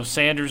Emmanuel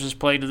Sanders has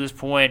played to this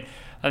point.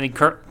 I think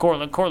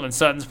Cortland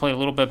Sutton's played a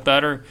little bit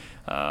better.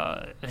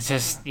 It's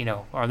just,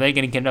 are they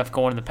going to get enough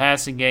going in the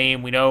passing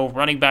game? We know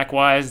running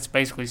back-wise, it's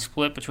basically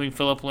split between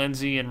Phillip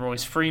Lindsay and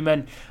Royce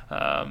Freeman.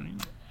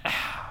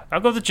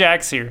 I'll go with the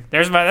Jags here.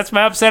 That's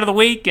my upset of the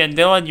week. And,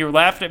 Dylan, you're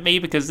laughing at me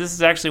because this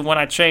is actually one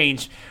I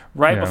changed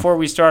before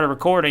we started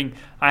recording.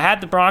 I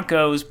had the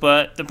Broncos,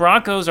 but the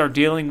Broncos are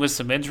dealing with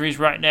some injuries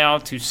right now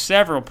to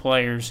several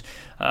players.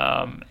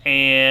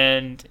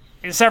 And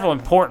several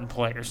important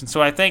players. And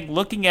so I think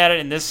looking at it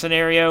in this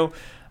scenario,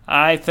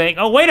 I think,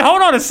 hold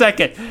on a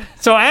second.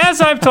 So as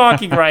I'm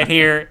talking right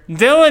here,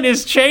 Dylan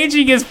is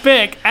changing his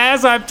pick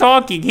as I'm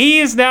talking. He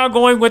is now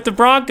going with the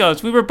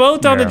Broncos. We were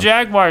both on the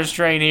Jaguars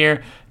train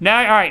here.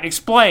 Now, all right,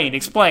 explain.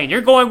 You're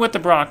going with the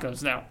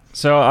Broncos now.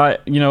 So,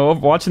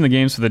 watching the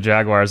games for the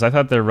Jaguars, I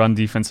thought their run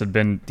defense had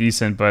been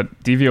decent,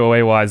 but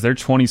DVOA-wise, they're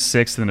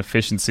 26th in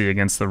efficiency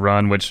against the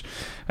run, which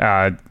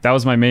that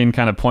was my main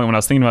kind of point when I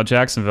was thinking about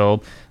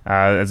Jacksonville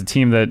as a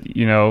team that,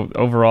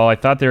 overall, I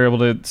thought they were able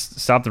to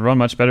stop the run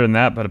much better than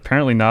that, but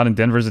apparently not, and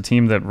Denver's a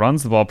team that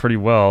runs the ball pretty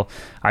well.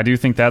 I do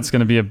think that's going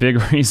to be a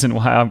big reason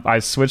why I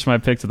switched my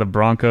pick to the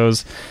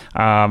Broncos.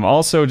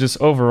 Also, just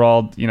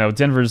overall,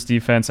 Denver's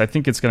defense, I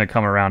think it's going to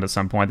come around at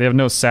some point. They have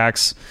no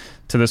sacks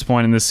to this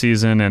point in this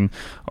season, and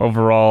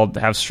overall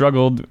have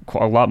struggled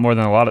a lot more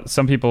than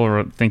some people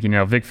were thinking.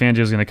 Vic Fangio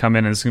is going to come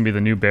in and it's going to be the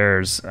new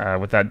Bears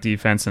with that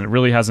defense, and it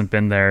really hasn't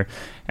been there.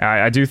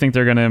 I do think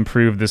they're going to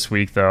improve this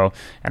week, though,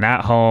 and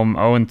at home,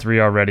 0-3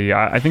 already.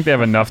 I think they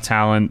have enough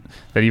talent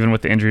that even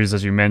with the injuries,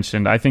 as you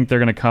mentioned, I think they're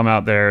going to come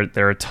out there.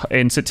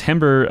 In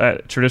September,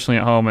 traditionally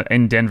at home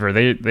in Denver,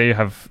 they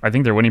have, I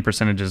think their winning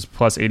percentage is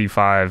plus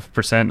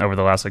 85% over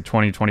the last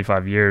 20,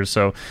 25 years.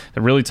 So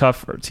a really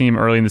tough team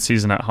early in the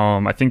season at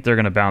home. I think they're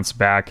going to bounce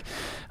back.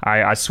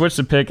 I switched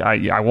the pick.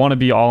 I want to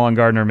be all on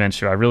Gardner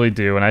Minshew. I really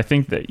do. And I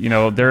think that,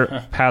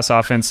 their pass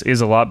offense is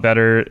a lot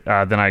better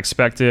than I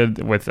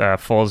expected with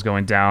Foles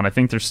going down. I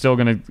think they're still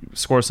going to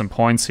score some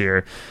points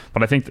here.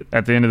 But I think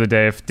at the end of the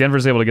day, if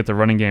Denver's able to get the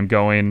running game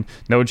going,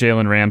 no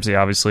Jalen Ramsey,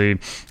 obviously,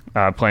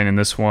 playing in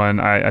this one,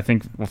 I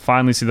think we'll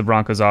finally see the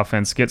Broncos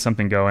offense get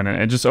something going.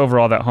 And just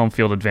overall, that home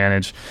field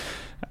advantage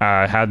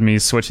had me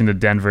switching to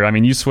Denver. I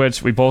mean,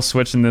 we both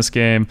switched in this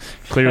game.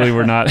 Clearly,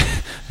 we're not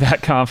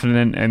that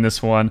confident in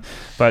this one.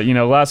 But,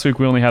 last week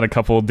we only had a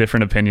couple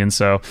different opinions,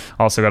 so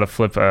also got to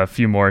flip a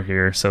few more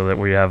here so that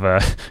we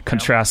have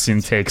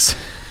contrasting takes.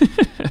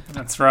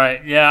 That's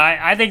right. Yeah,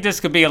 I think this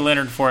could be a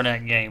Leonard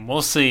Fournette game.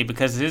 We'll see,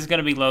 because it is going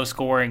to be low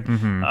scoring.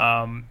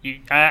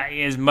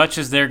 As much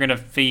as they're going to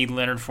feed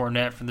Leonard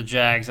Fournette for the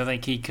Jags, I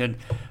think he could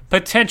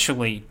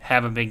potentially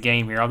have a big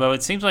game here. Although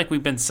it seems like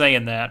we've been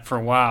saying that for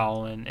a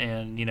while, and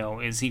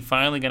is he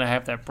finally going to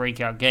have that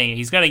breakout game?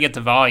 He's going to get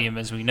the volume,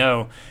 as we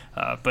know,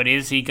 but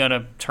is he going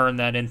to turn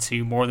that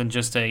into more than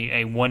just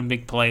a one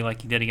big play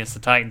like he did against the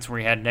Titans, where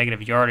he had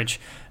negative yardage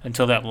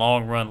until that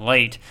long run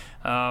late?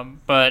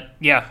 But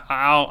yeah,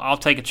 I'll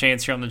take a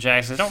chance here on the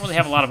Jags. They don't really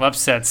have a lot of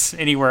upsets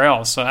anywhere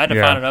else, so I had to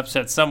find an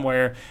upset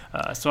somewhere.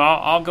 So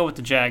I'll go with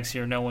the Jags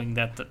here, knowing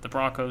that the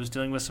Broncos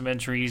dealing with some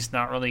injuries,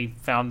 not really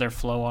found their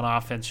flow on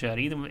offense yet.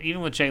 Even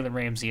with Jalen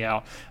Ramsey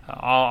out,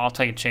 I'll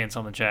take a chance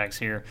on the Jags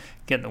here,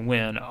 getting the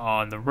win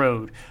on the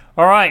road.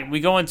 All right,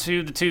 we go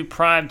into the two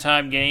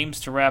primetime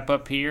games to wrap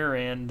up here,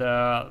 and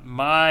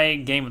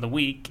my game of the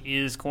week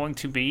is going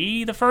to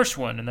be the first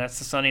one, and that's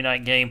the Sunday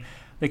night game.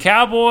 The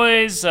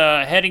Cowboys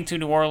heading to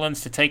New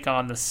Orleans to take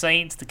on the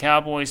Saints. The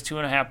Cowboys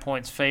 2.5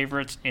 points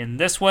favorites in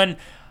this one.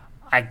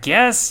 I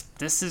guess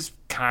this is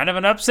kind of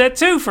an upset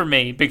too for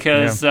me,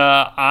 because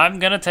I'm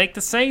going to take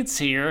the Saints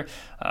here.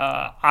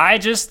 I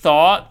just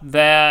thought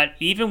that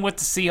even with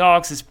the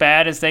Seahawks as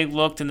bad as they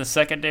looked in the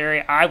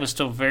secondary, I was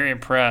still very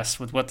impressed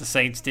with what the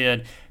Saints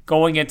did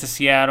going into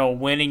Seattle,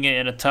 winning it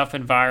in a tough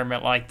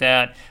environment like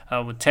that,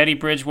 with Teddy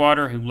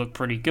Bridgewater, who looked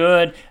pretty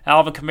good.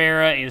 Alvin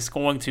Kamara is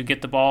going to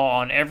get the ball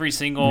on every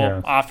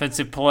single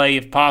offensive play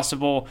if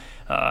possible.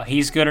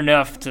 He's good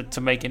enough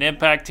to make an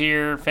impact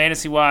here.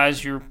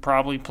 Fantasy-wise, you're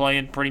probably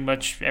playing pretty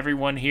much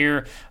everyone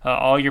here,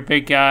 all your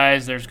big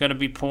guys. There's going to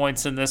be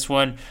points in this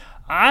one.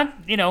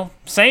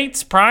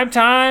 Saints,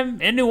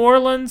 primetime in New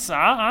Orleans,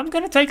 I'm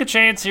going to take a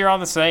chance here on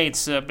the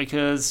Saints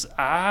because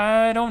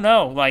I don't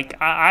know.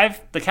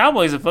 The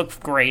Cowboys have looked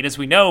great, as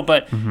we know,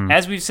 but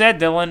as we've said,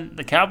 Dylan,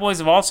 the Cowboys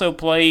have also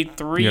played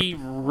three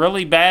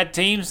really bad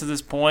teams to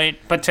this point,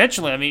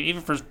 potentially. I mean,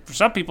 even for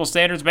some people's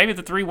standards, maybe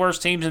the three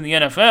worst teams in the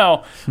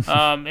NFL.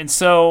 And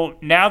so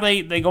now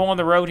they go on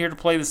the road here to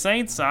play the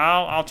Saints.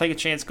 I'll take a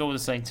chance to go with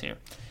the Saints here.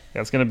 Yeah,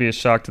 it's going to be a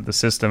shock to the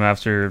system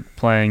after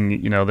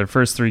playing, their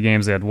first three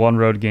games. They had one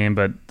road game,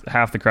 but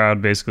half the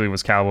crowd basically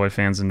was Cowboy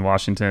fans in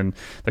Washington.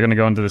 They're going to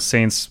go into the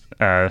Saints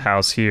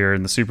house here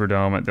in the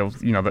Superdome.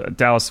 The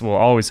Dallas will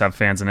always have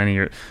fans in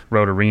any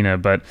road arena,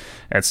 but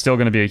it's still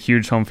going to be a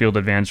huge home field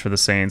advantage for the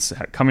Saints.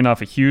 Coming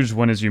off a huge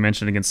win, as you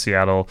mentioned, against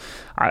Seattle,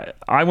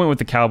 I went with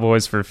the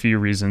Cowboys for a few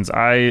reasons.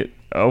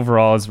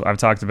 Overall, as I've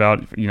talked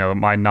about,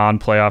 my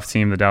non-playoff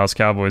team, the Dallas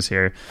Cowboys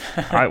here,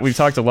 we've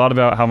talked a lot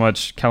about how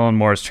much Kellen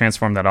Moore has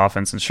transformed that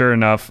offense. And sure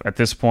enough, at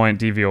this point,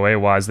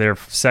 DVOA-wise, they're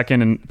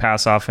second in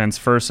pass offense,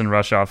 first in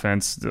rush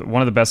offense,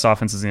 one of the best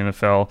offenses in the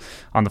NFL.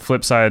 On the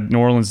flip side, New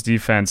Orleans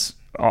defense,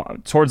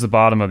 towards the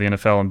bottom of the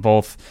NFL in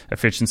both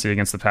efficiency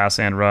against the pass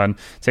and run,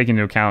 taking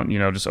into account,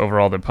 just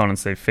overall the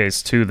opponents they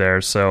faced too there.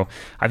 So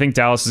I think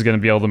Dallas is going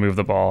to be able to move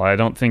the ball. I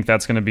don't think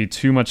that's going to be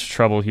too much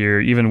trouble here,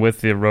 even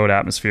with the road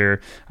atmosphere.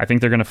 I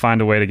think they're going to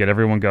find a way to get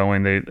everyone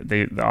going.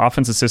 The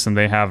offensive system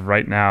they have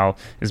right now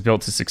is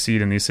built to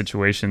succeed in these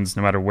situations,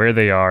 no matter where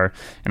they are.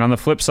 And on the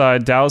flip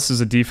side, Dallas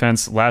is a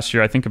defense. Last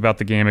year, I think about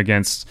the game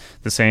against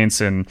the Saints,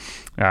 and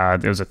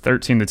it was a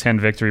 13-10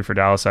 victory for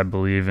Dallas, I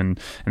believe. And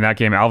in that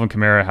game, Alvin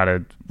Kamara had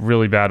a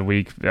really bad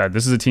week.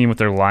 This is a team with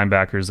their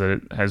linebackers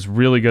that has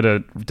really good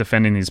at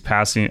defending these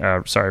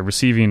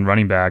receiving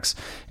running backs.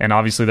 And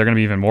obviously they're going to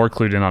be even more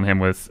clued in on him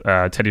with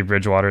Teddy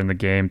Bridgewater in the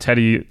game.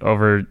 Teddy,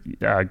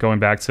 going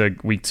back to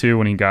week 2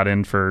 when he got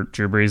in for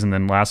Drew Brees, and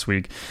then last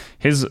week,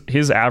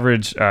 his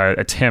average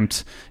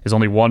attempt is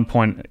only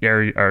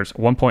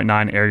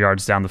 1.9 air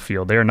yards down the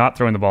field. They are not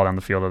throwing the ball down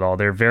the field at all.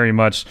 They're very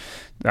much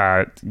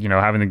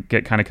having to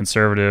get kind of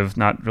conservative,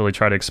 not really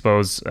try to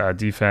expose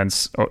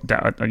defense,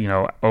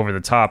 over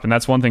the top. And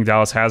that's one thing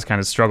Dallas has kind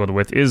of struggled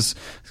with, is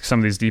some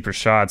of these deeper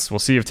shots. We'll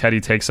see if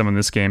Teddy takes some in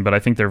this game, but I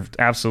think they're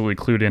absolutely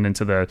clued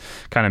into the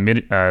kind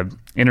of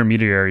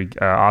intermediary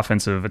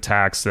offensive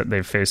attacks that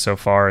they've faced so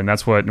far. And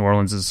that's what New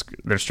Orleans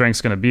their strength's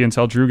going to be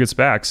until Drew gets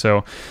back.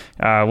 So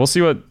we'll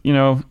see what,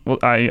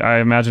 I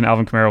imagine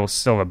Alvin Kamara will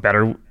still have a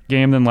better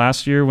game than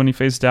last year when he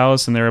faced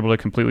Dallas and they were able to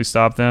completely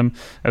stop them.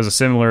 It was a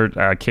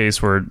similar case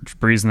where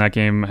Brees in that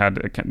game had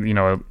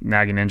a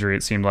nagging injury,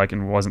 it seemed like,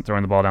 and wasn't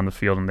throwing the ball down the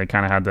field, and they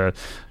kind of had to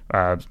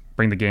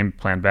bring the game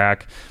plan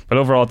back. But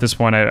overall at this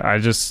point, I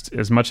just,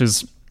 as much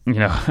as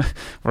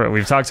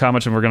we've talked how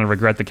much we're going to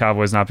regret the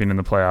Cowboys not being in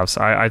the playoffs,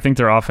 I think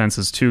their offense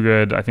is too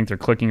good. I think they're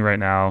clicking right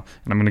now,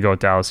 and I'm going to go with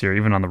Dallas here,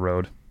 even on the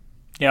road.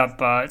 Yep,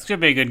 it's going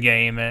to be a good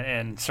game,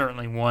 and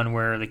certainly one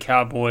where the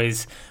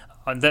Cowboys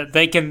that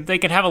they can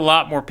have a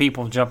lot more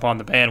people jump on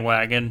the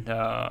bandwagon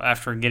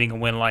after getting a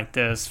win like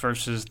this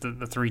versus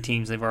the three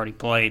teams they've already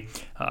played.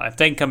 If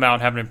they can come out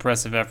and have an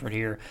impressive effort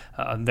here,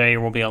 there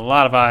will be a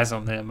lot of eyes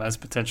on them as a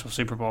potential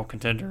Super Bowl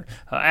contender,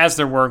 as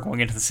there were going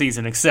into the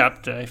season,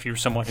 except if you're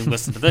someone who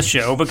listened to this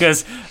show,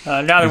 because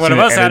neither one of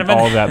us had them.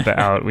 All that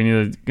out. We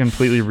need to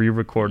completely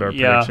re-record our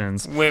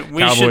predictions. We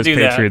Cowboys, should do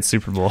Patriots,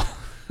 Super Bowl.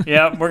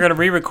 Yeah, we're going to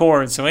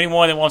re-record. So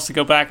anyone that wants to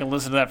go back and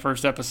listen to that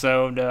first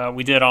episode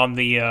we did on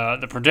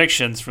the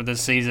predictions for this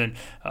season,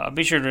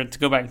 be sure to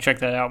go back and check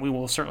that out. We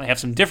will certainly have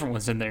some different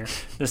ones in there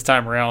this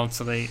time around,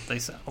 so they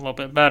sound a little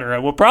bit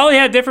better. We'll probably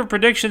have different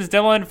predictions,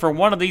 Dylan, for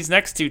one of these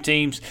next two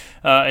teams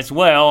as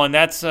well, and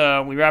that's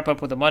we wrap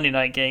up with the Monday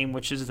night game,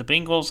 which is the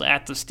Bengals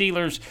at the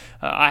Steelers.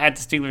 I had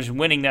the Steelers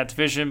winning that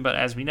division, but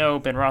as we know,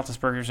 Ben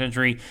Roethlisberger's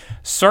injury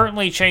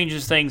certainly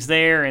changes things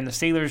there, and the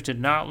Steelers did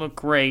not look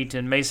great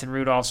in Mason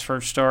Rudolph's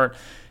first start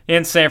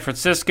in San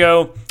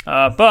Francisco,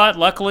 but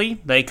luckily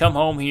they come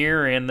home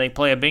here and they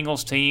play a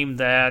Bengals team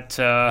that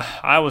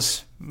I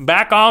was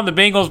back on the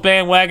Bengals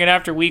bandwagon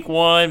after week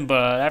 1,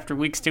 but after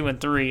weeks 2 and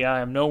 3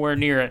 I am nowhere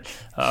near it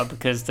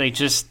because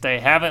they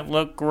haven't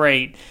looked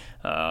great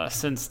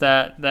since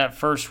that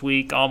first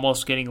week,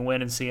 almost getting a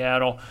win in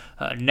Seattle.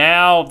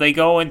 Now they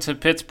go into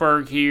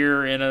Pittsburgh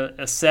here in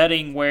a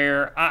setting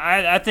where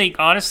I think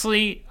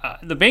honestly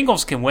the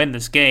Bengals can win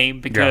this game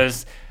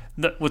because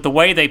with the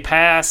way they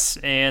pass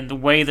and the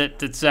way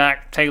that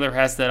Zach Taylor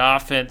has that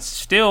offense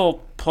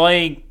still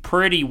playing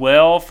pretty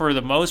well for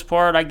the most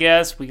part, I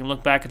guess. We can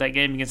look back at that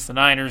game against the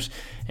Niners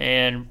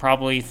and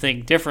probably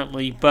think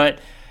differently. But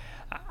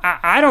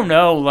I don't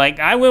know. Like,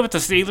 I went with the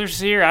Steelers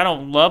here. I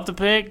don't love the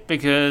pick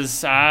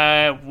because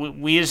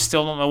we just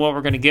still don't know what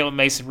we're going to get with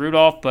Mason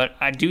Rudolph. But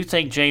I do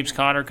think James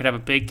Conner could have a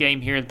big game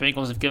here. The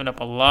Bengals have given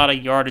up a lot of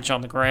yardage on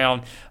the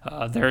ground.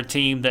 They're a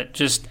team that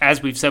just,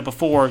 as we've said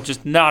before,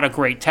 just not a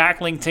great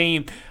tackling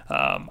team.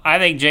 I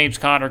think James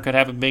Conner could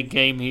have a big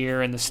game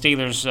here, and the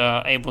Steelers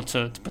able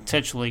to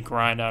potentially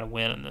grind out a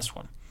win in this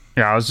one.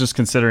 Yeah, I was just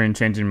considering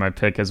changing my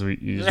pick as we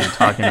usually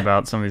talking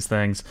about some of these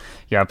things.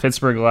 Yeah,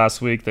 Pittsburgh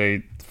last week,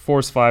 they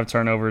forced 5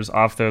 turnovers.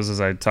 Off those, as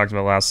I talked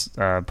about last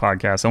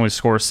podcast, only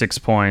scored 6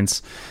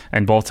 points,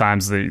 and both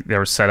times they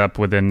were set up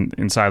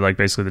inside like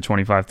basically the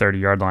 25-30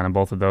 yard line on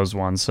both of those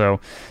ones. So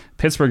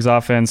Pittsburgh's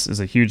offense is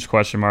a huge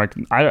question mark.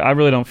 I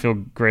really don't feel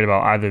great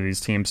about either of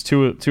these teams.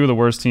 Two of the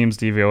worst teams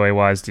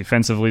DVOA-wise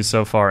defensively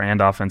so far and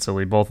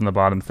offensively, both in the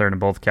bottom third in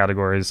both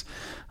categories.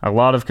 A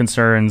lot of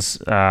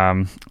concerns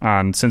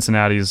on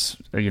Cincinnati's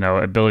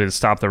ability to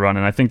stop the run,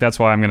 and I think that's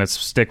why I'm going to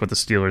stick with the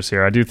Steelers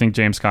here. I do think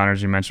James Conner,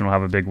 as you mentioned, will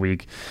have a big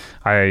week.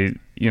 They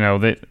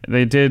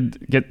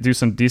did do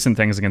some decent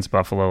things against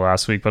Buffalo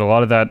last week, but a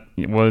lot of that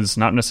was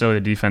not necessarily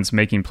the defense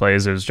making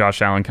plays. It was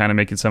Josh Allen kind of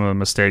making some of the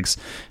mistakes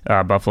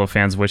Buffalo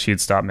fans wish he'd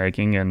stop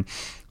making. And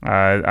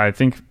I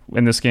think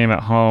in this game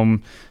at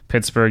home,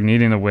 Pittsburgh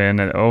needing to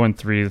win at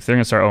 0-3, if they're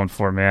going to start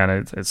 0-4,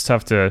 man, it's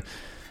tough to.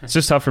 It's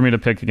just tough for me to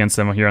pick against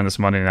them here on this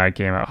Monday night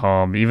game at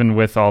home, even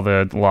with all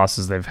the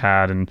losses they've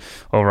had and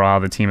overall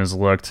the team has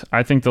looked.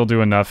 I think they'll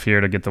do enough here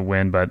to get the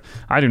win, but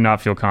I do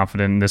not feel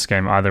confident in this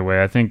game either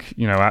way. I think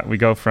we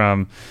go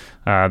from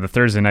the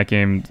Thursday night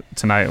game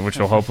tonight, which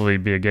will hopefully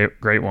be a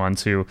great one,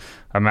 to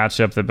a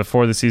matchup that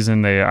before the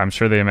season I'm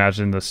sure they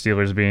imagined the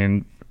Steelers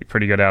being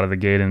pretty good out of the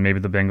gate and maybe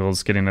the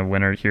Bengals getting a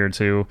winner here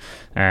too.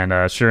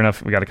 And sure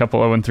enough, we got a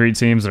couple 0-3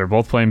 teams that are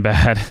both playing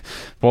bad,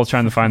 both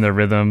trying to find their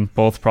rhythm,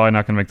 both probably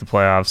not going to make the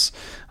playoffs.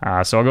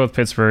 So I'll go with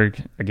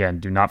Pittsburgh. Again,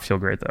 do not feel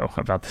great though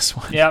about this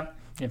one. Yep.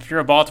 If you're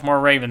a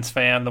Baltimore Ravens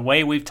fan, the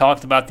way we've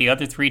talked about the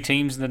other 3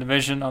 teams in the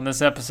division on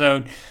this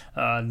episode,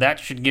 that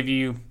should give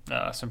you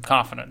some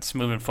confidence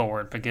moving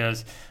forward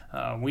because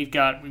we've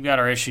got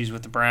our issues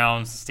with the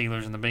Browns, the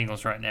Steelers, and the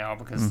Bengals right now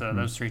because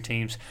those 3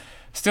 teams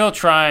still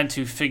trying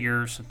to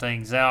figure some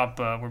things out,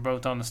 but we're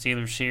both on the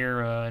Steelers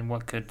here in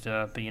what could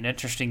be an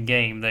interesting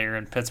game there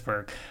in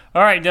Pittsburgh.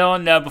 All right,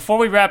 Dylan, before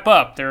we wrap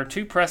up, there are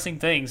 2 pressing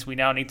things we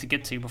now need to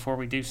get to before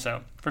we do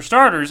so. For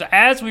starters,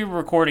 as we were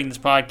recording this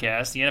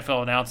podcast, the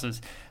NFL announces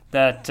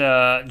that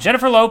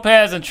Jennifer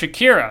Lopez and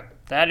Shakira,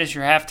 that is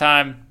your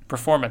halftime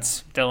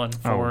performance, Dylan,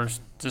 for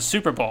the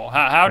Super Bowl.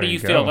 How do you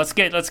feel? Let's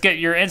get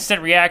your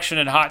instant reaction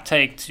and hot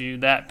take to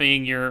that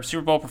being your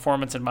Super Bowl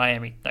performance in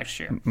Miami next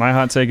year. My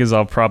hot take is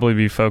I'll probably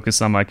be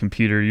focused on my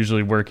computer,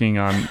 usually working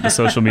on the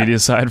social media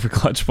side for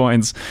Clutch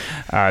Points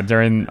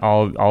during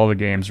all the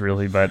games,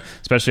 really. But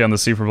especially on the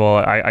Super Bowl,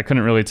 I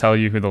couldn't really tell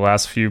you who the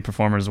last few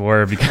performers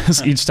were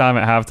because each time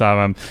at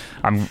halftime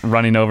I'm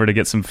running over to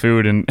get some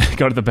food and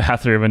go to the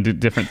bathroom and do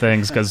different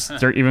things because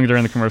even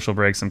during the commercial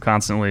breaks, I'm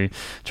constantly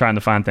trying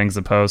to find things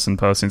to post and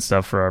posting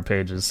stuff for our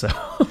pages. So.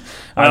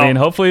 I mean,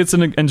 hopefully it's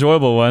an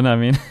enjoyable one. I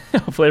mean,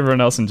 hopefully everyone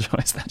else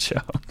enjoys that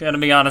show. Gonna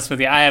be honest with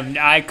you,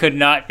 I could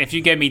not. If you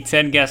gave me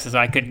 10 guesses,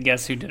 I couldn't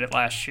guess who did it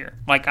last year.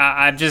 Like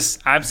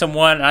I'm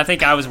someone. I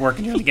think I was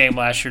working during the game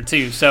last year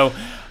too. So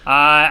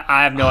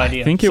I have no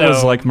idea. I think it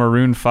was like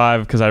Maroon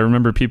 5 because I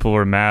remember people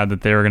were mad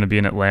that they were going to be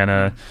in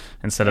Atlanta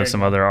instead of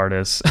some other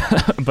artists.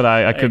 But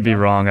I could be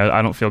wrong.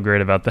 I don't feel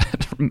great about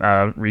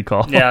that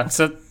recall. Yeah,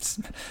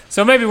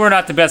 so maybe we're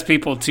not the best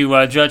people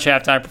to judge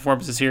halftime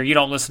performances here. You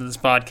don't listen to this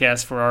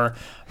podcast for our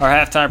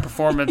halftime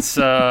performance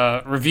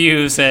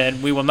reviews,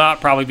 and we will not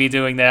probably be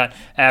doing that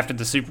after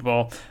the Super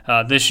Bowl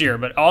this year.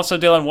 But also,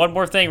 Dylan, one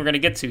more thing we're going to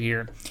get to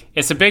here.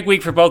 It's a big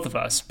week for both of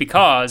us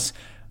because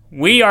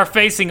we are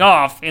facing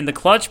off in the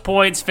Clutch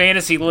Points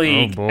Fantasy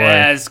League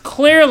as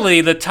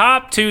clearly the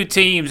top two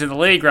teams in the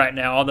league right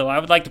now, although I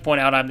would like to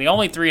point out I'm the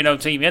only 3-0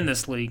 team in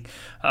this league.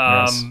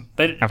 Yes.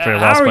 But after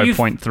I lost by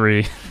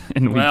 0.3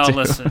 in week 2. Well,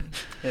 listen,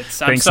 I'm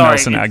Thanks, sorry.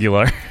 Nelson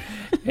Aguilar.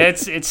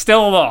 It's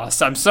still a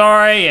loss. I'm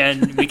sorry,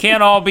 and we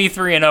can't all be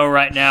 3-0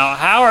 right now.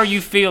 How are you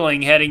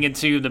feeling heading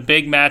into the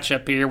big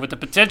matchup here with the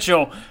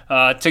potential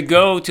to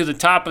go to the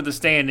top of the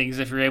standings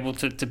if you're able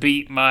to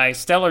beat my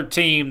stellar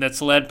team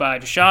that's led by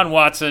Deshaun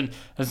Watson,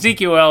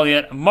 Ezekiel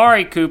Elliott,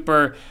 Amari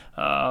Cooper,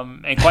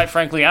 and quite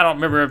frankly, I don't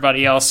remember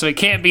everybody else, so it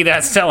can't be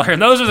that stellar.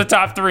 And those are the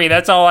top 3.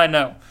 That's all I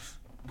know.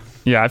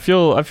 Yeah, I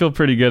feel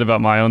pretty good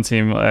about my own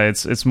team.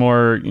 It's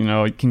more,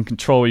 you can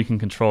control what you can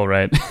control,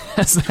 right?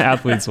 As the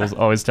athletes will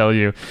always tell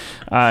you.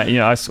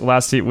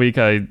 Last week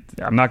I'm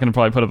not going to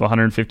probably put up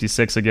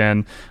 156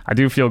 again. I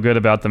do feel good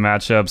about the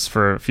matchups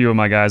for a few of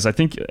my guys. I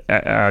think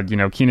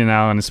Keenan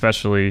Allen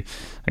especially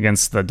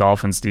against the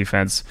Dolphins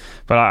defense.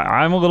 But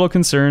I'm a little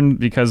concerned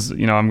because I'm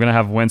going to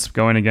have Wentz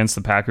going against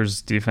the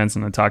Packers defense,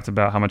 and I talked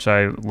about how much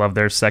I love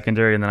their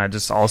secondary, and then I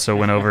just also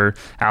went over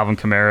Alvin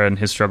Kamara and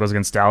his struggles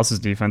against Dallas's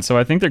defense. So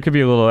I think there could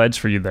be a little edge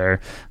for you there.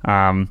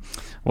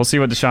 We'll see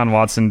what Deshaun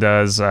Watson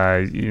does.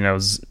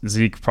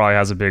 Zeke probably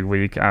has a big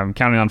week. I'm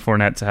counting on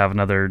Fournette to have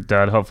another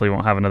dud. Hopefully he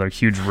won't have another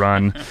huge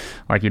run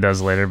like he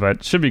does later,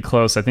 but should be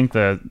close. I think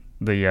the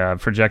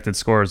projected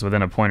score is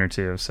within a point or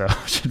two, so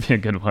it should be a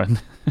good one.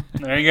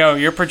 There you go.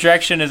 Your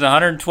projection is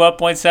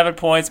 112.7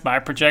 points. My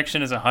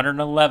projection is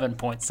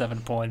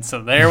 111.7 points.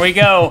 So there we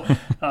go.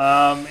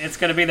 It's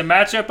going to be the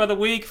matchup of the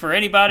week for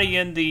anybody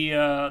in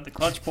the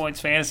Clutch Points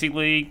Fantasy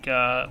League.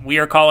 We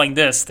are calling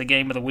this the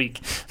game of the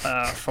week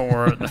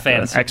for the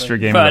fantasy extra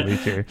league. Game of the week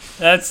here.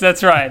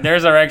 That's right.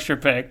 There's our extra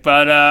pick.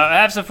 But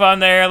have some fun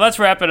there. Let's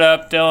wrap it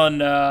up,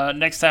 Dylan.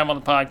 Next time on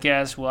the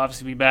podcast, we'll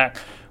obviously be back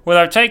with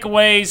our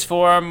takeaways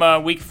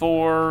from Week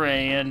 4,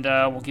 and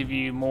we'll give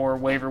you more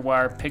waiver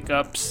wire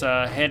pickups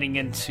heading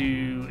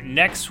into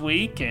next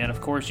week. And, of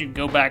course, you can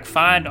go back,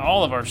 find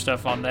all of our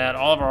stuff on that,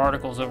 all of our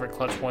articles over at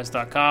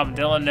clutchpoints.com.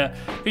 Dylan,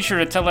 be sure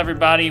to tell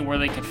everybody where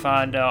they can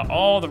find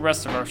all the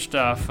rest of our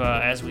stuff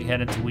as we head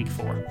into Week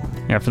 4.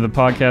 Yeah, for the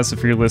podcast,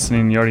 if you're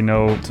listening, you already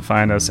know to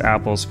find us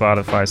Apple,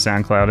 Spotify,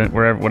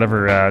 SoundCloud,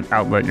 whatever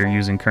outlet you're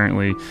using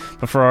currently.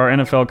 But for our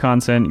NFL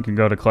content, you can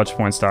go to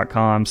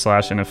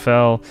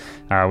clutchpoints.com/NFL.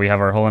 We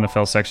have our whole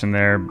NFL section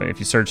there. But if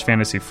you search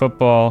fantasy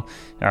football,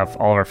 have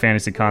all of our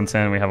fantasy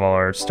content. We have all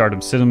our Stardom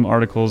Situm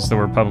articles that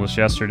were published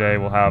yesterday.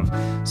 We'll have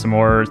some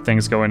more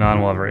things going on.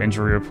 We'll have our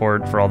injury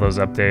report for all those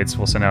updates.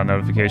 We'll send out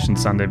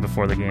notifications Sunday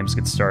before the games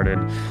get started.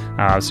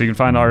 So you can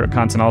find our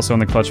content also on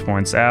the Clutch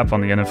Points app on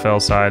the NFL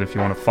side. If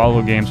you want to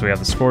follow games, we have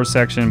the score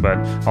section, but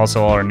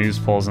also all our news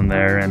polls in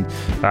there. And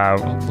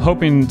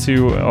hoping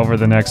to, over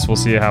the next, we'll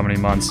see how many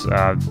months,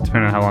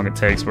 depending on how long it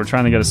takes, we're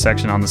trying to get a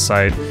section on the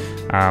site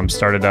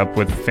started up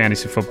with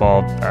fantasy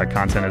football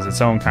content as its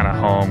own kind of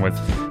home with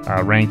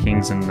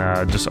rankings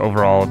and just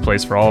overall a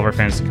place for all of our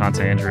fantasy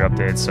content, injury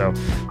updates. So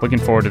looking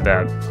forward to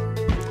that.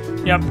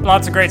 Yep,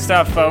 lots of great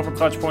stuff over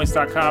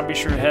clutchpoints.com. Be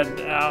sure to head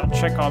out,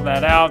 check all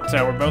that out.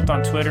 We're both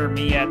on Twitter,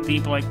 me at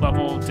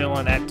 @TheBlakeLevel,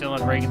 Dylan at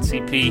Dylan Reagan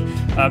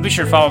CP. Be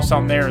sure to follow us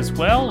on there as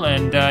well.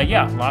 And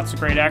lots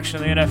of great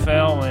action in the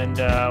NFL,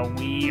 and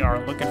we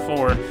are looking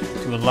forward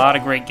to a lot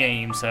of great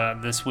games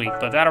this week.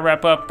 But that'll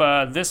wrap up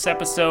this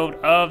episode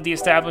of the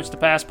Establish the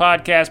Pass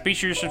podcast. Be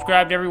sure to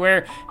subscribe to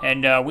everywhere,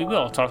 and we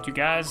will talk to you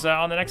guys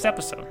on the next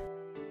episode.